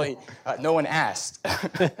is really, no one asked.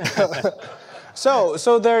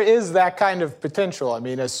 So there is that kind of potential. I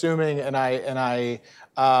mean, assuming,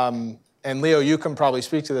 and Leo, you can probably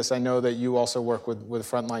speak to this. I know that you also work with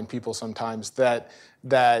frontline people sometimes. That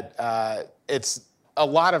it's a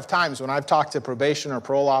lot of times when I've talked to probation or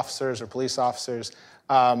parole officers or police officers,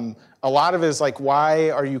 a lot of it is like,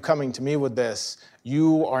 why are you coming to me with this?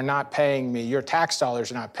 You are not paying me. Your tax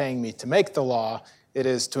dollars are not paying me to make the law. It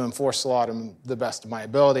is to enforce the law to the best of my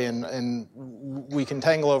ability, and we can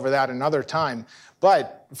tangle over that another time.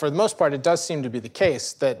 But for the most part, it does seem to be the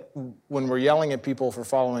case that when we're yelling at people for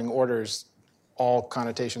following orders, all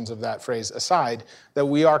connotations of that phrase aside, that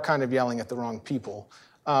we are kind of yelling at the wrong people,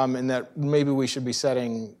 and that maybe we should be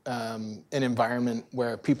setting an environment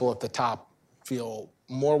where people at the top feel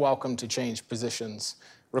more welcome to change positions,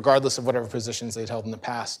 regardless of whatever positions they'd held in the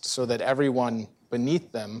past, so that everyone beneath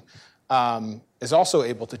them is also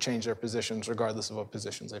able to change their positions regardless of what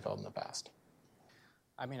positions they've held in the past.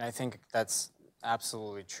 I mean, I think that's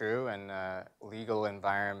absolutely true, and the legal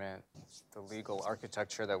environment, the legal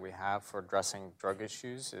architecture that we have for addressing drug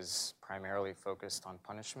issues is primarily focused on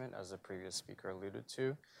punishment, as the previous speaker alluded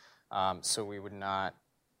to. So we would not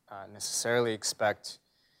necessarily expect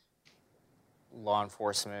law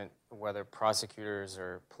enforcement, whether prosecutors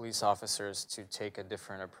or police officers, to take a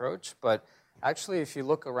different approach. But actually, if you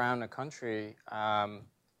look around the country,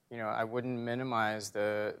 I wouldn't minimize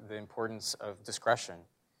the importance of discretion.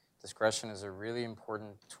 Discretion is a really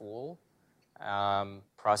important tool.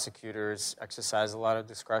 Prosecutors exercise a lot of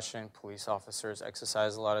discretion. Police officers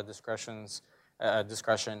exercise a lot of discretion.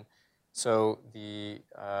 So the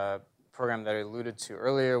program that I alluded to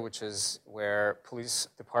earlier, which is where police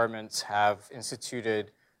departments have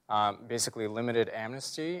instituted basically limited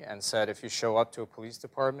amnesty and said, if you show up to a police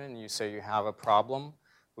department and you say you have a problem,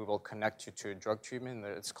 we will connect you to a drug treatment.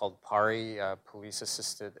 It's called PARI, Police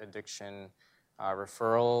Assisted Addiction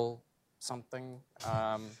Referral something.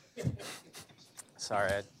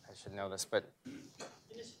 Sorry, I should know this, but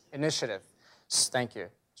initiative. Thank you,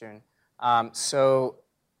 June. So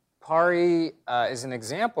PARI is an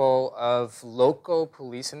example of local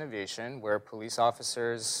police innovation where police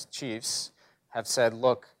officers, chiefs, have said,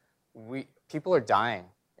 look, people are dying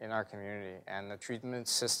in our community and the treatment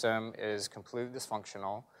system is completely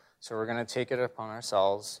dysfunctional, so we're going to take it upon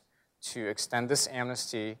ourselves to extend this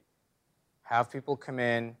amnesty, have people come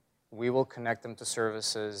in, we will connect them to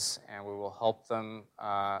services, and we will help them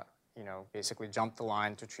basically jump the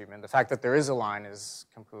line to treatment. The fact that there is a line is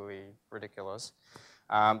completely ridiculous.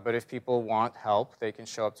 But if people want help, they can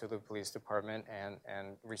show up to the police department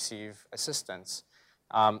and receive assistance.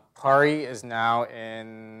 PARI is now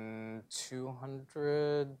in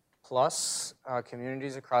 200 plus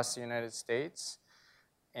communities across the United States.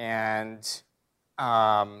 And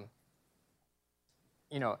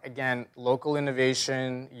again, local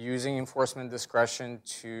innovation, using enforcement discretion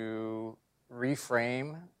to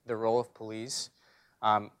reframe the role of police.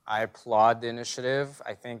 I applaud the initiative.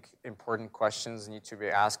 I think important questions need to be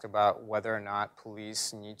asked about whether or not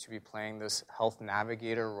police need to be playing this health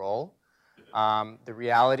navigator role. The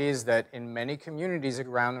reality is that in many communities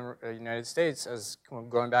around the United States, as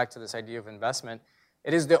going back to this idea of investment,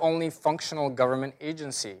 it is the only functional government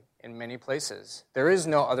agency in many places. There is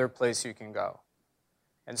no other place you can go.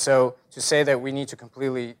 And so to say that we need to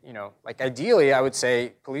completely, ideally, I would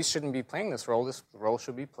say police shouldn't be playing this role. This role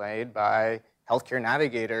should be played by healthcare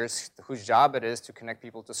navigators whose job it is to connect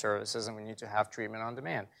people to services, and we need to have treatment on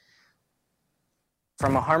demand.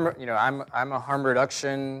 From a harm, I'm a harm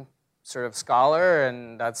reduction sort of scholar,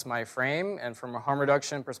 and that's my frame. And from a harm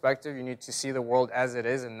reduction perspective, you need to see the world as it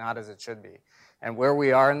is and not as it should be. And where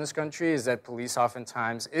we are in this country is that police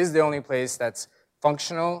oftentimes is the only place that's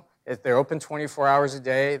functional. If they're open 24 hours a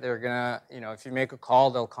day, they're gonna, if you make a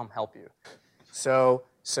call, they'll come help you. So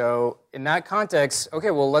in that context,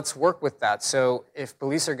 okay, well, let's work with that. So if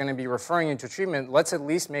police are gonna be referring you to treatment, let's at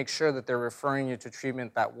least make sure that they're referring you to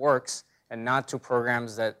treatment that works and not to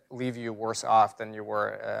programs that leave you worse off than you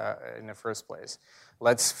were in the first place.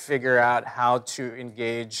 Let's figure out how to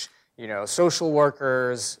engage, social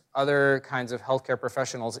workers, other kinds of healthcare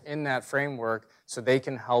professionals in that framework so they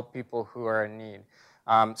can help people who are in need.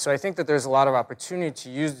 So I think that there's a lot of opportunity to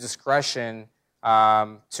use discretion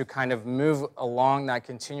to kind of move along that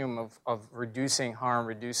continuum of reducing harm,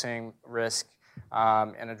 reducing risk,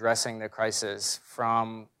 and addressing the crisis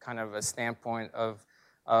from kind of a standpoint of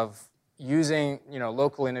using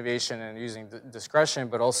local innovation and using discretion,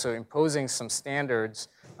 but also imposing some standards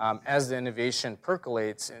as the innovation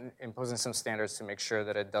percolates, and imposing some standards to make sure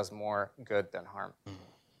that it does more good than harm.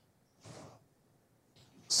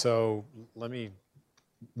 So let me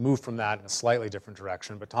move from that in a slightly different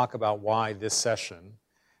direction, but talk about why this session,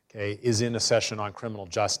 is in a session on criminal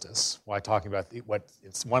justice. Why talking about what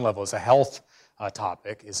it's one level is a health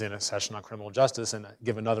topic is in a session on criminal justice, and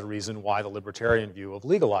give another reason why the libertarian view of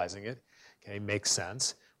legalizing it, makes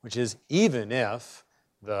sense, which is even if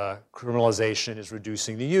the criminalization is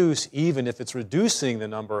reducing the use, even if it's reducing the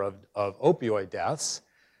number of opioid deaths,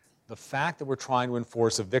 the fact that we're trying to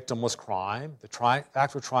enforce a victimless crime, the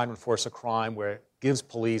fact we're trying to enforce a crime where it gives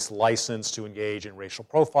police license to engage in racial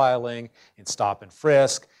profiling, in stop and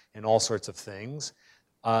frisk, and all sorts of things,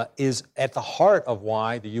 is at the heart of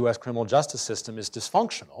why the U.S. criminal justice system is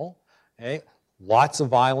dysfunctional. Lots of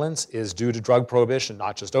violence is due to drug prohibition,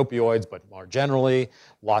 not just opioids, but more generally.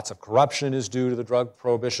 Lots of corruption is due to the drug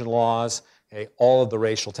prohibition laws. All of the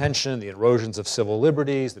racial tension, the erosions of civil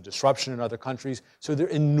liberties, the disruption in other countries. So there are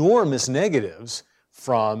enormous negatives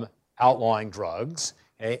from outlawing drugs,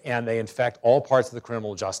 and they infect all parts of the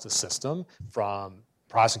criminal justice system, from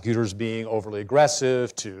prosecutors being overly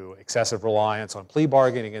aggressive to excessive reliance on plea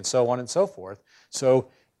bargaining and so on and so forth. So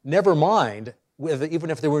never mind, even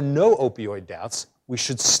if there were no opioid deaths, we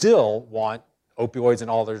should still want opioids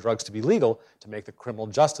and all their drugs to be legal to make the criminal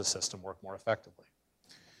justice system work more effectively.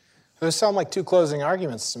 Those sound like two closing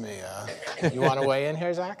arguments to me. You want to weigh in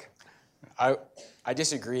here, Zach? I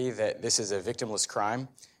disagree that this is a victimless crime.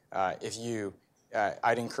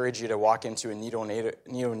 I'd encourage you to walk into a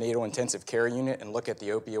neonatal intensive care unit and look at the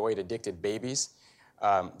opioid-addicted babies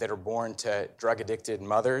that are born to drug-addicted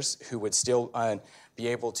mothers who would still be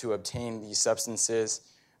able to obtain these substances.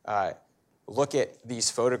 Look at these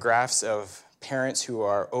photographs of parents who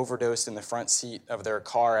are overdosed in the front seat of their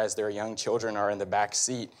car as their young children are in the back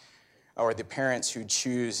seat, or the parents who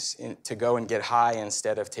choose to go and get high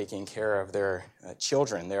instead of taking care of their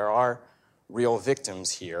children. There are real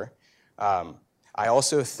victims here. I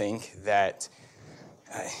also think that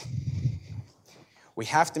we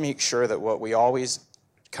have to make sure that what we always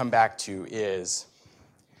come back to is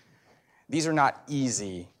these are not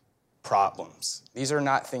easy problems. These are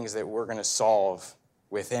not things that we're going to solve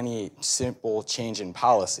with any simple change in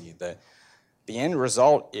policy. The end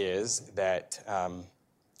result is that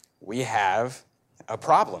we have a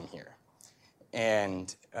problem here.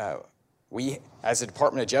 And we, as a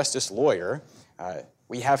Department of Justice lawyer,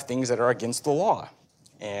 we have things that are against the law.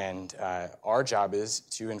 And our job is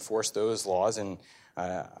to enforce those laws. And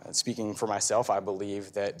speaking for myself, I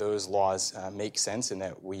believe that those laws make sense and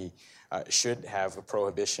that we should have a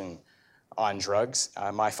prohibition on drugs.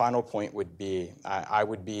 My final point would be, I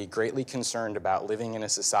would be greatly concerned about living in a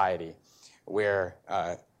society where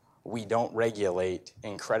we don't regulate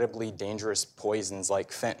incredibly dangerous poisons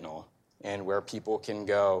like fentanyl, and where people can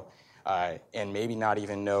go and maybe not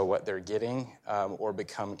even know what they're getting or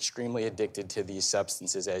become extremely addicted to these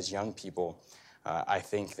substances as young people. I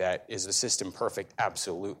think that is the system perfect?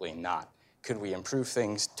 Absolutely not. Could we improve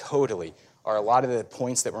things? Totally. Are a lot of the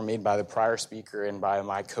points that were made by the prior speaker and by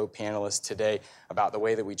my co-panelists today about the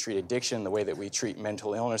way that we treat addiction, the way that we treat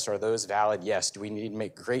mental illness, are those valid? Yes. Do we need to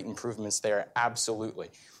make great improvements there? Absolutely.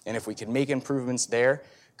 And if we could make improvements there,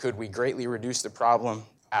 could we greatly reduce the problem?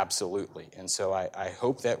 Absolutely. And so I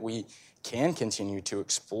hope that we can continue to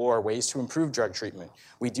explore ways to improve drug treatment.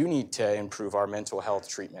 We do need to improve our mental health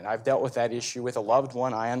treatment. I've dealt with that issue with a loved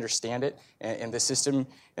one. I understand it. And the system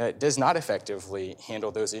does not effectively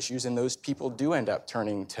handle those issues. And those people do end up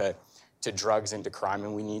turning to drugs and to crime.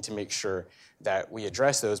 And we need to make sure that we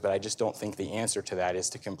address those. But I just don't think the answer to that is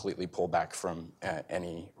to completely pull back from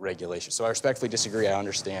any regulation. So I respectfully disagree. I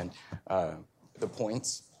understand the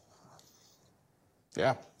points.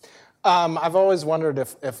 Yeah. I've always wondered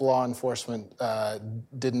if law enforcement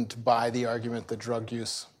didn't buy the argument that drug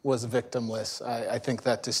use was victimless. I think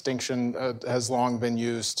that distinction has long been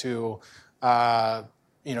used to,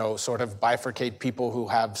 sort of bifurcate people who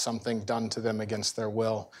have something done to them against their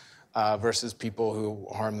will versus people who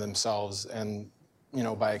harm themselves and,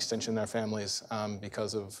 by extension, their families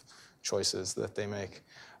because of choices that they make.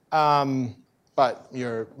 But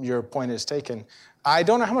your point is taken. I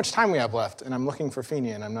don't know how much time we have left, and I'm looking for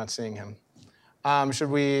Feeney, and I'm not seeing him.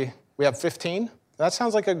 We have 15? That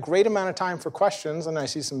sounds like a great amount of time for questions, and I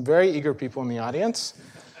see some very eager people in the audience.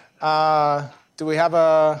 Do we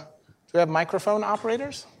have microphone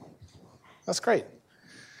operators? That's great.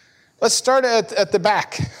 Let's start at the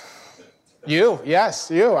back. You,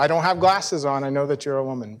 yes, you. I don't have glasses on. I know that you're a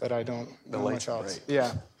woman, but I don't know much else. Right.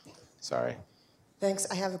 Yeah, sorry. Thanks.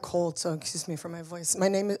 I have a cold, so excuse me for my voice. I'm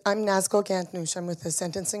Nazgul Gantnoush. I'm with the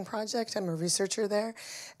Sentencing Project. I'm a researcher there.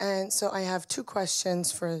 And so I have two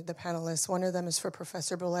questions for the panelists. One of them is for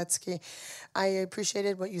Professor Beletsky. I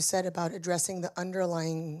appreciated what you said about addressing the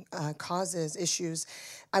underlying causes, issues.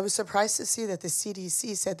 I was surprised to see that the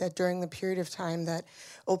CDC said that during the period of time that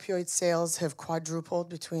opioid sales have quadrupled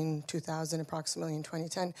between 2000 approximately and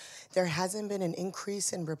 2010, there hasn't been an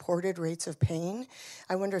increase in reported rates of pain.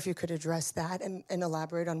 I wonder if you could address that and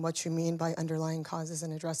elaborate on what you mean by underlying causes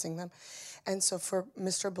and addressing them. And so for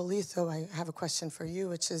Mr. Bolitho, I have a question for you,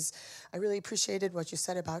 which is, I really appreciated what you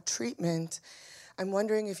said about treatment. I'm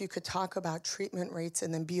wondering if you could talk about treatment rates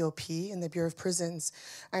in the BOP, in the Bureau of Prisons.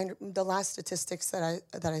 And the last statistics that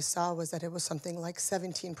I saw was that it was something like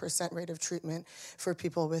 17% rate of treatment for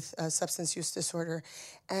people with substance use disorder.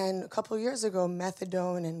 And a couple of years ago,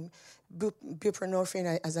 methadone and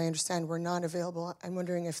buprenorphine, as I understand, were not available. I'm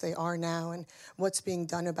wondering if they are now and what's being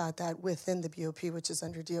done about that within the BOP, which is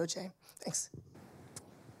under DOJ. Thanks.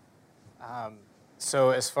 So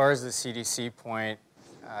as far as the CDC point,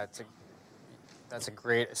 that's a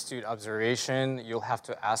great, astute observation. You'll have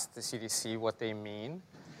to ask the CDC what they mean,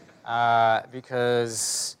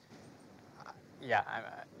 because Yeah,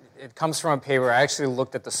 it comes from a paper. I actually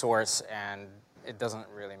looked at the source, and it doesn't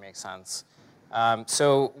really make sense.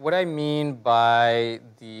 So what I mean by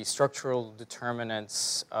the structural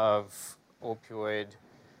determinants of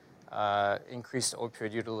increased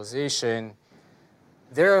opioid utilization,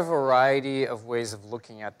 there are a variety of ways of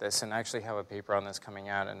looking at this, and I actually have a paper on this coming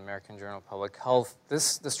out in American Journal of Public Health. The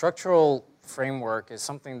structural framework is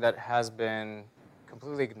something that has been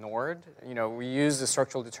completely ignored. We use the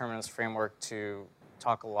structural determinants framework to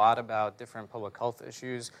talk a lot about different public health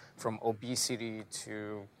issues, from obesity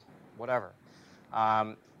to whatever.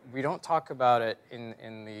 We don't talk about it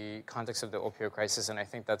in the context of the opioid crisis, and I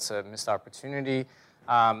think that's a missed opportunity.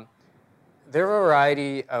 There are a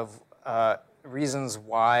variety of reasons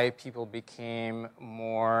why people became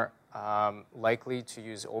more likely to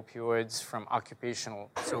use opioids from occupational.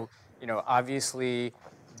 So, obviously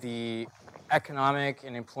the economic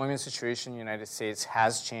and employment situation in the United States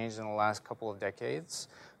has changed in the last couple of decades.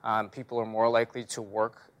 People are more likely to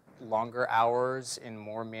work longer hours in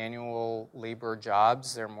more manual labor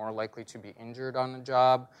jobs. They're more likely to be injured on the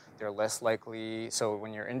job. They're less likely, so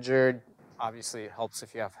when you're injured, obviously it helps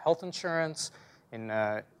if you have health insurance. In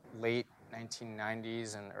the late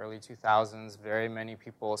 1990s and early 2000s, very many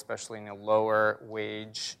people, especially in the lower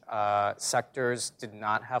wage sectors, did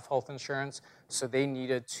not have health insurance. So they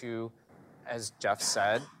needed to, as Jeff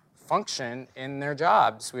said, function in their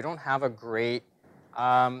jobs. We don't have a great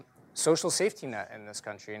social safety net in this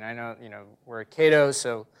country. And I know, we're at Cato,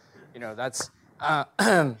 so, that's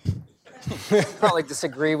probably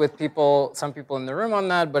disagree with some people in the room on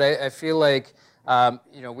that, but I feel like,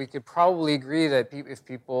 we could probably agree that if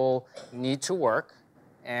people need to work,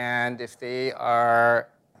 and if they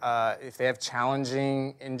have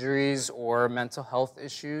challenging injuries or mental health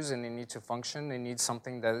issues and they need to function, they need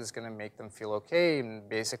something that is going to make them feel okay and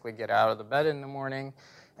basically get out of the bed in the morning.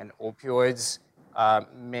 And opioids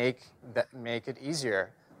make it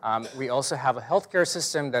easier. We also have a healthcare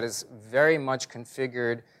system that is very much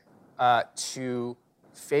configured to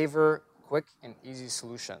favor quick and easy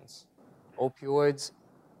solutions. Opioids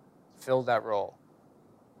fill that role.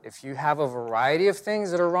 If you have a variety of things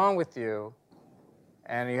that are wrong with you,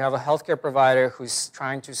 and you have a healthcare provider who's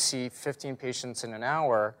trying to see 15 patients in an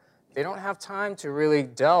hour, they don't have time to really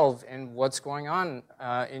delve in what's going on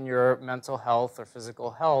in your mental health or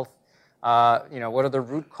physical health. What are the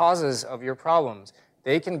root causes of your problems?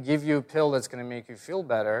 They can give you a pill that's going to make you feel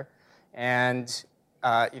better. And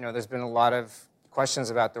there's been a lot of questions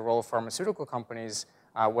about the role of pharmaceutical companies,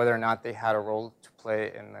 whether or not they had a role to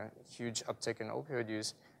play in the huge uptick in opioid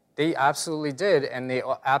use. They absolutely did, and they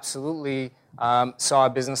absolutely saw a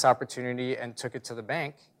business opportunity and took it to the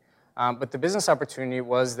bank. But the business opportunity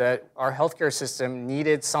was that our healthcare system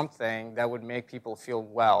needed something that would make people feel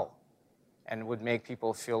well and would make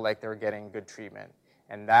people feel like they were getting good treatment.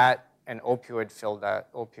 And opioids filled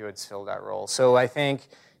that role. So I think,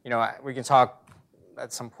 we can talk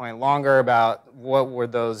at some point longer about what were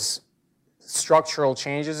those structural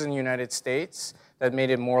changes in the United States that made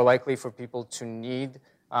it more likely for people to need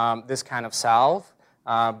this kind of salve.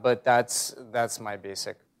 But that's my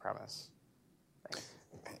basic premise.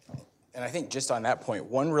 And I think just on that point,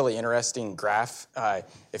 one really interesting graph,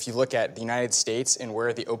 if you look at the United States and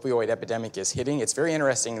where the opioid epidemic is hitting, it's very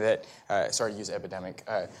interesting that, sorry to use epidemic,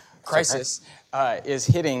 crisis is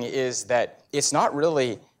hitting, is that it's not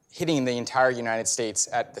really hitting the entire United States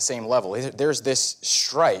at the same level. There's this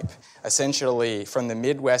stripe, essentially, from the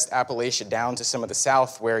Midwest Appalachia down to some of the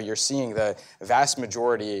South, where you're seeing the vast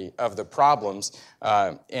majority of the problems.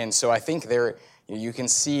 And so I think you can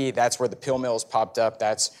see that's where the pill mills popped up.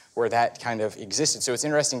 That's where that kind of existed. So it's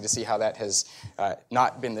interesting to see how that has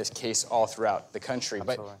not been the case all throughout the country.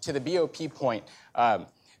 Absolutely. But to the BOP point,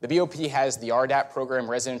 the BOP has the RDAP program,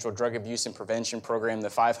 Residential Drug Abuse and Prevention Program, the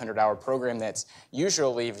 500-hour program that's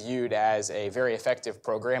usually viewed as a very effective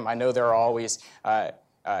program. I know there are always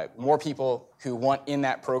more people who want in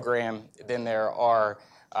that program than there are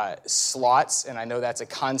slots, and I know that's a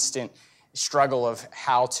constant struggle of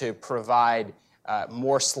how to provide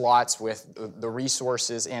more slots with the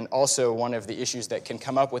resources. And also one of the issues that can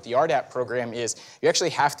come up with the RDAP program is you actually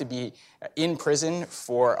have to be in prison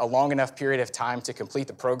for a long enough period of time to complete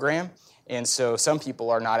the program. And so some people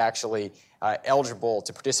are not actually eligible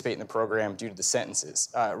to participate in the program due to the sentences.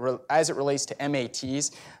 As it relates to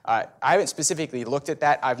MATs, I haven't specifically looked at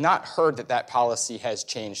that. I've not heard that policy has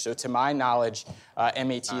changed. So to my knowledge,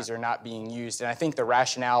 MATs are not being used. And I think the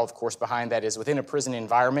rationale, of course, behind that is within a prison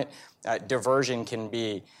environment, diversion can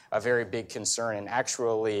be a very big concern. And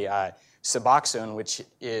actually, Suboxone, which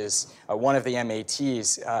is one of the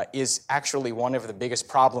MATs, is actually one of the biggest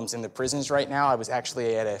problems in the prisons right now. I was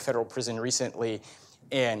actually at a federal prison recently,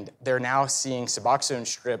 and they're now seeing Suboxone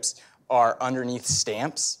strips are underneath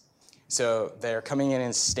stamps. So they're coming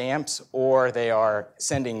in stamps, or they are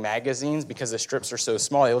sending magazines because the strips are so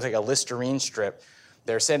small. They look like a Listerine strip.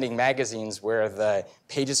 They're sending magazines where the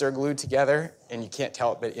pages are glued together, and you can't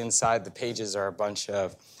tell it, but inside the pages are a bunch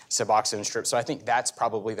of Suboxone strips. So I think that's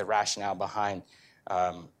probably the rationale behind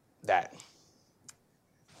that.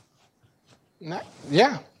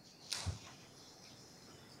 Yeah.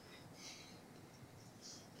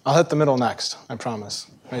 I'll hit the middle next, I promise.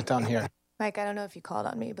 Right down here. Mike, I don't know if you called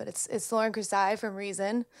on me, but it's Lauren Crusai from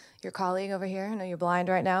Reason, your colleague over here. I know you're blind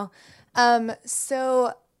right now.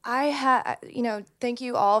 So thank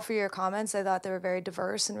you all for your comments. I thought they were very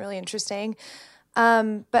diverse and really interesting.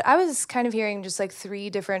 But I was kind of hearing just like 3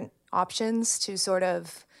 different options to sort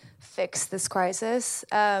of fix this crisis.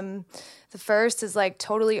 The first is like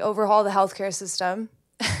totally overhaul the healthcare system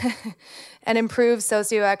and improve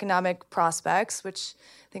socioeconomic prospects, which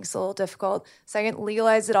I think is a little difficult. Second,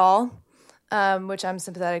 legalize it all, which I'm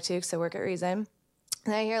sympathetic to because I work at Reason.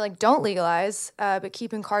 And I hear like don't legalize, but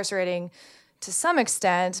keep incarcerating to some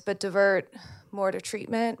extent, but divert more to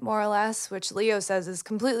treatment, more or less, which Leo says is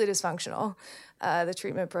completely dysfunctional, the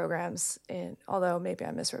treatment programs, although maybe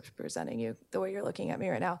I'm misrepresenting you the way you're looking at me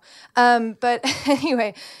right now. But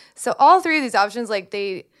anyway, so all 3 of these options, like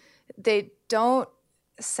they don't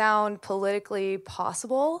sound politically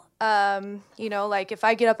possible. Like if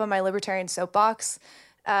I get up on my libertarian soapbox,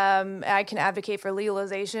 I can advocate for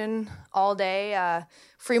legalization all day,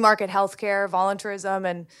 free market healthcare, voluntarism,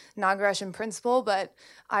 and non-aggression principle, but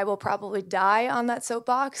I will probably die on that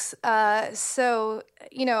soapbox. I'm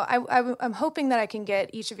hoping that I can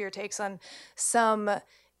get each of your takes on some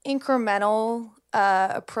incremental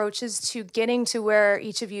approaches to getting to where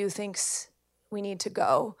each of you thinks we need to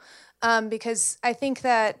go. Because I think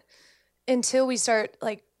that until we start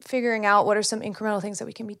like figuring out what are some incremental things that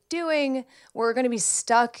we can be doing, we're going to be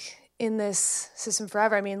stuck in this system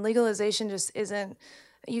forever. I mean, legalization just isn't,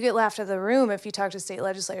 you get laughed out of the room if you talk to state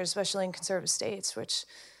legislators, especially in conservative states, which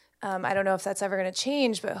I don't know if that's ever going to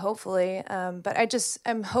change, but hopefully. But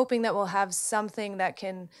I'm hoping that we'll have something that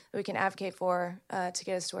we can advocate for to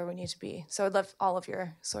get us to where we need to be. So I'd love all of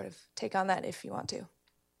your sort of take on that if you want to.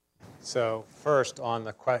 So first, on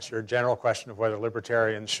the your general question of whether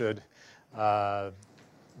libertarians should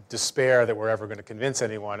despair that we're ever going to convince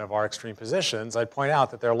anyone of our extreme positions, I'd point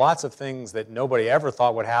out that there are lots of things that nobody ever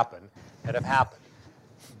thought would happen that have happened.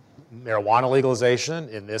 Marijuana legalization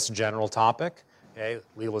in this general topic,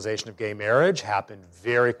 legalization of gay marriage happened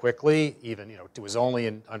very quickly. Even, it was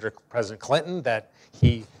only under President Clinton that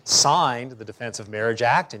he signed the Defense of Marriage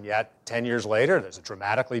Act, and yet 10 years later, there's a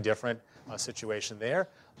dramatically different situation there.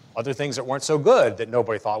 Other things that weren't so good that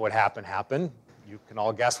nobody thought would happen happened. You can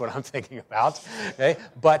all guess what I'm thinking about. Okay?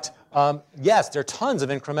 But yes, there are tons of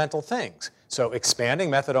incremental things. So expanding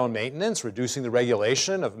methadone maintenance, reducing the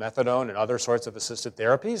regulation of methadone and other sorts of assisted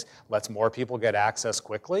therapies lets more people get access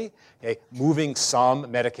quickly. Okay? Moving some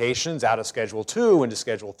medications out of Schedule II into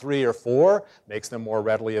Schedule III or IV makes them more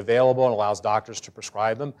readily available and allows doctors to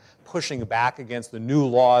prescribe them. Pushing back against the new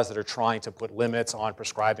laws that are trying to put limits on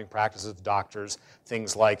prescribing practices of doctors,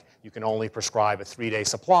 things like you can only prescribe a 3-day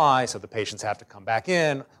supply, so the patients have to come back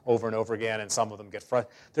in over and over again, and some of them get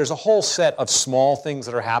frustrated. There's a whole set of small things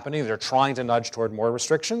that are happening that are trying to nudge toward more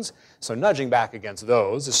restrictions. So nudging back against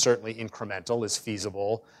those is certainly incremental, is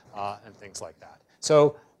feasible, and things like that.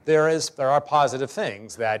 So there are positive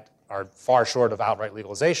things that are far short of outright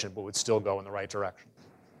legalization, but would still go in the right direction.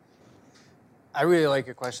 I really like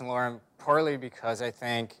your question, Lauren, partly because I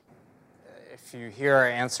think if you hear our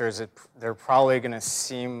answers, they're probably going to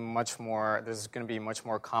seem there's going to be much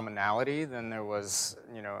more commonality than there was,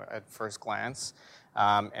 at first glance.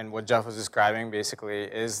 And what Jeff was describing basically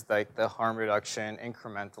is like the harm reduction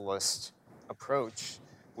incrementalist approach,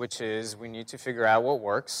 which is we need to figure out what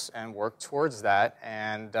works and work towards that.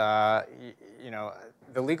 And, the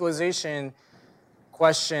legalization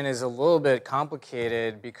question is a little bit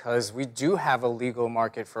complicated because we do have a legal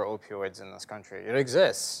market for opioids in this country. It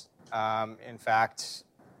exists. In fact,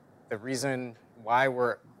 the reason why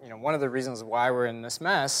one of the reasons why we're in this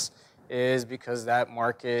mess is because that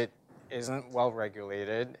market isn't well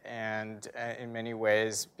regulated and in many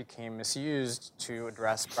ways became misused to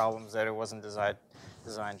address problems that it wasn't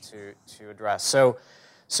designed to address.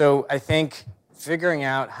 So I think figuring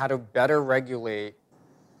out how to better regulate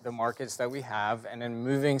the markets that we have and then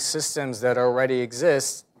moving systems that already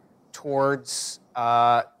exist towards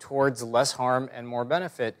less harm and more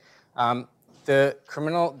benefit. the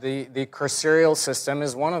carceral system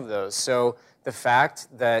is one of those. So the fact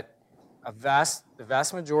that the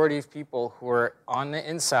vast majority of people who are on the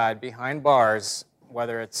inside behind bars,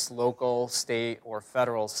 whether it's local, state, or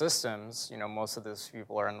federal systems, most of those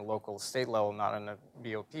people are on the local state level, not on the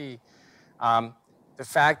BOP. The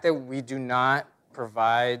fact that we do not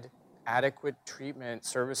provide adequate treatment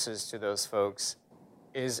services to those folks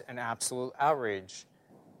is an absolute outrage.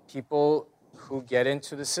 People who get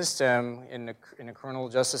into the system, in the criminal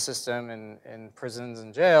justice system, in prisons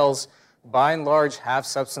and jails, by and large have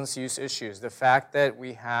substance use issues. The fact that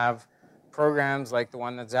we have programs like the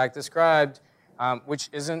one that Zach described, which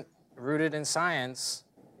isn't rooted in science,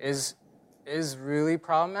 is really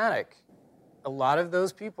problematic. A lot of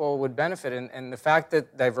those people would benefit, and the fact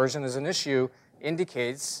that diversion is an issue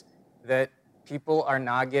indicates that people are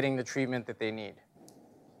not getting the treatment that they need.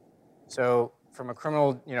 So from a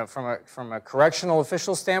criminal, from a correctional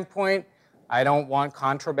official standpoint, I don't want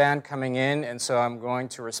contraband coming in, and so I'm going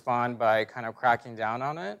to respond by kind of cracking down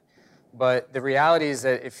on it. But the reality is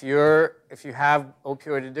that if you have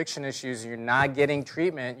opioid addiction issues, you're not getting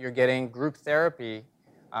treatment, you're getting group therapy,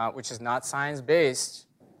 which is not science-based.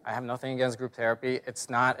 I have nothing against group therapy. It's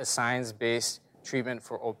not a science-based treatment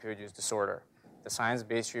for opioid use disorder. The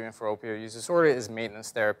science-based treatment for opioid use disorder is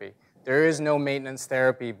maintenance therapy. There is no maintenance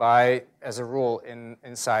therapy as a rule,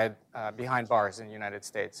 behind bars in the United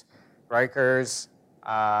States. Rikers,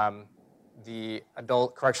 the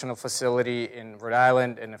adult correctional facility in Rhode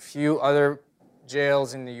Island, and a few other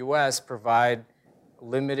jails in the U.S. provide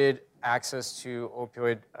limited access to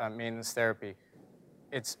opioid maintenance therapy.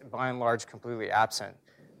 It's by and large completely absent.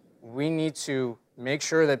 We need to make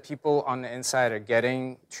sure that people on the inside are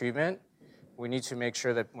getting treatment. We need to make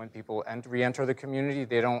sure that when people re-enter the community,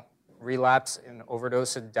 they don't relapse and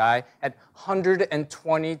overdose and die at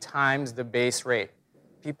 120 times the base rate.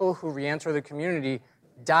 People who re-enter the community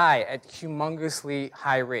die at humongously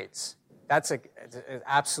high rates. That's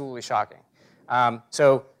absolutely shocking.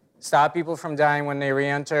 So stop people from dying when they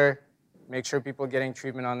re-enter, make sure people are getting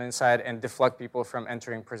treatment on the inside, and deflect people from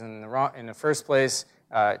entering prison in the first place.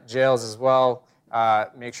 Jails as well,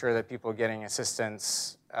 make sure that people are getting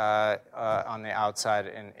assistance on the outside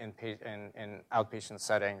in outpatient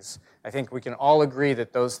settings. I think we can all agree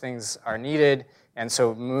that those things are needed, and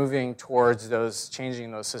so moving towards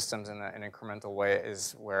changing those systems in an incremental way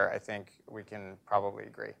is where I think we can probably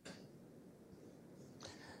agree.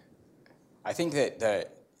 I think that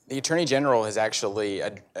the Attorney General has actually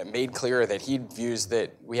made clear that he views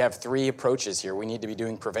that we have three approaches here. We need to be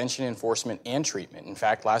doing prevention, enforcement, and treatment. In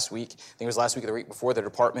fact, last week, I think it was last week or the week before, the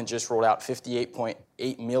department just rolled out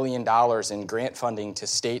 $58.8 million in grant funding to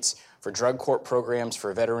states for drug court programs,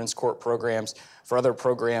 for veterans court programs, for other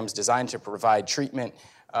programs designed to provide treatment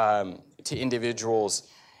to individuals.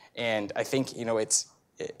 And I think,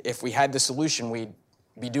 if we had the solution, we'd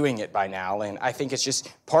be doing it by now. And I think it's just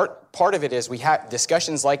part of it is we have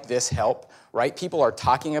discussions like this help, right? People are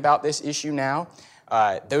talking about this issue now.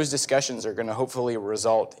 Those discussions are going to hopefully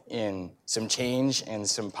result in some change and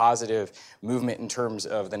some positive movement in terms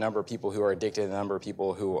of the number of people who are addicted and the number of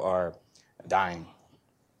people who are dying.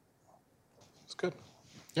 That's good.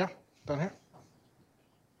 Yeah, down here.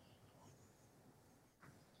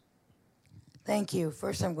 Thank you.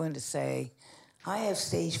 First, I'm going to say I have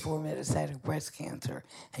stage 4 metastatic breast cancer,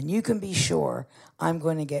 and you can be sure I'm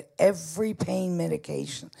going to get every pain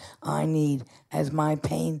medication I need as my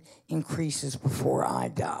pain increases before I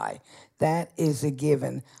die. That is a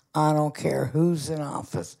given. I don't care who's in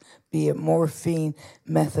office, be it morphine,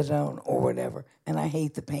 methadone, or whatever, and I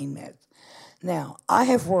hate the pain meds. Now, I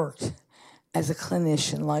have worked as a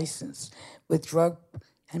clinician licensed with drug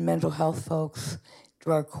and mental health folks,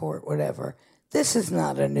 drug court, whatever. This is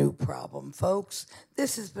not a new problem, folks.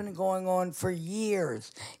 This has been going on for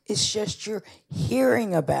years. It's just you're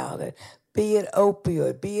hearing about it, be it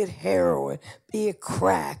opioid, be it heroin, be it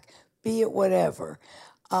crack, be it whatever.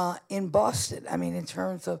 In Boston, in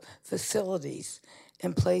terms of facilities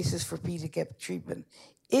and places for people to get treatment,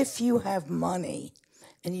 if you have money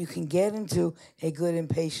and you can get into a good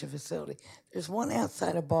inpatient facility, there's one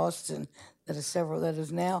outside of Boston that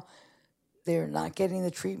is now. They're not getting the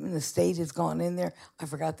treatment. The state has gone in there. I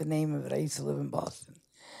forgot the name of it. I used to live in Boston.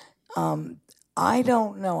 I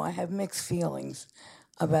don't know. I have mixed feelings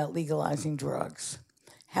about legalizing drugs.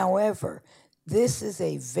 However, this is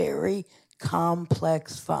a very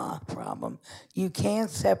complex problem. You can't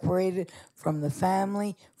separate it from the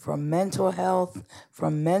family, from mental health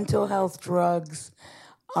drugs.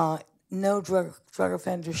 No drug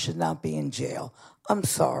offenders should not be in jail. I'm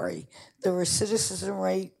sorry. The recidivism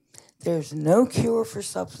rate There's no cure for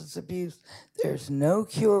substance abuse. There's no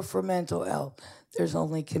cure for mental health. There's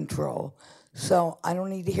only control. So I don't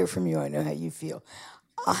need to hear from you. I know how you feel.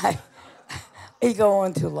 You go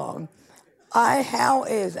on too long. I've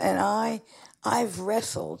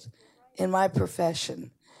wrestled in my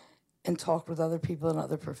profession and talked with other people in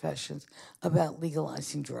other professions about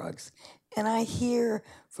legalizing drugs. And I hear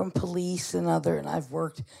from police and I've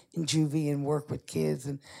worked in juvie and worked with kids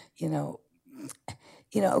and,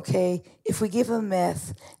 okay, if we give them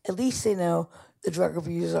meth, at least they know the drug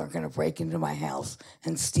abusers aren't going to break into my house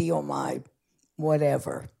and steal my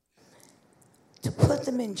whatever. To put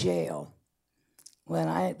them in jail, when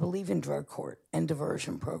I believe in drug court and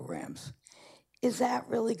diversion programs, is that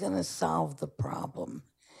really going to solve the problem?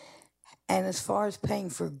 And as far as paying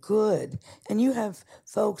for good, and you have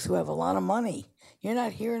folks who have a lot of money, you're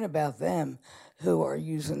not hearing about them who are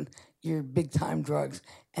using your big-time drugs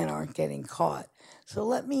and aren't getting caught. So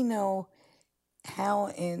let me know how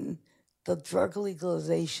in the drug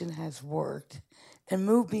legalization has worked and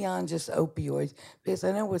move beyond just opioids, because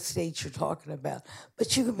I know what states you're talking about,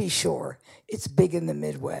 but you can be sure it's big in the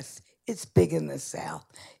Midwest, it's big in the South,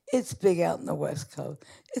 it's big out in the West Coast,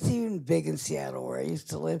 it's even big in Seattle where I used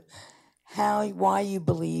to live. Why you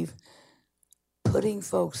believe putting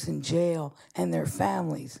folks in jail and their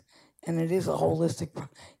families, and it is a holistic,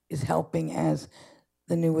 is helping as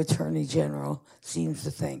the new Attorney General seems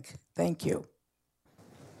to think. Thank you.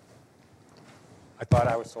 I thought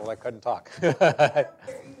I was told I couldn't talk. We're going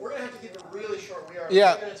to have to keep it really short. We are 2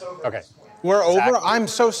 minutes over. Okay. At this point. We're over.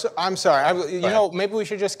 Zach? I'm sorry. Maybe we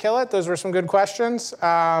should just kill it. Those were some good questions.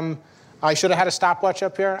 I should have had a stopwatch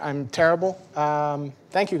up here. I'm terrible.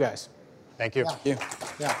 Thank you, guys. Thank you. Yeah.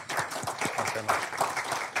 Thanks very much.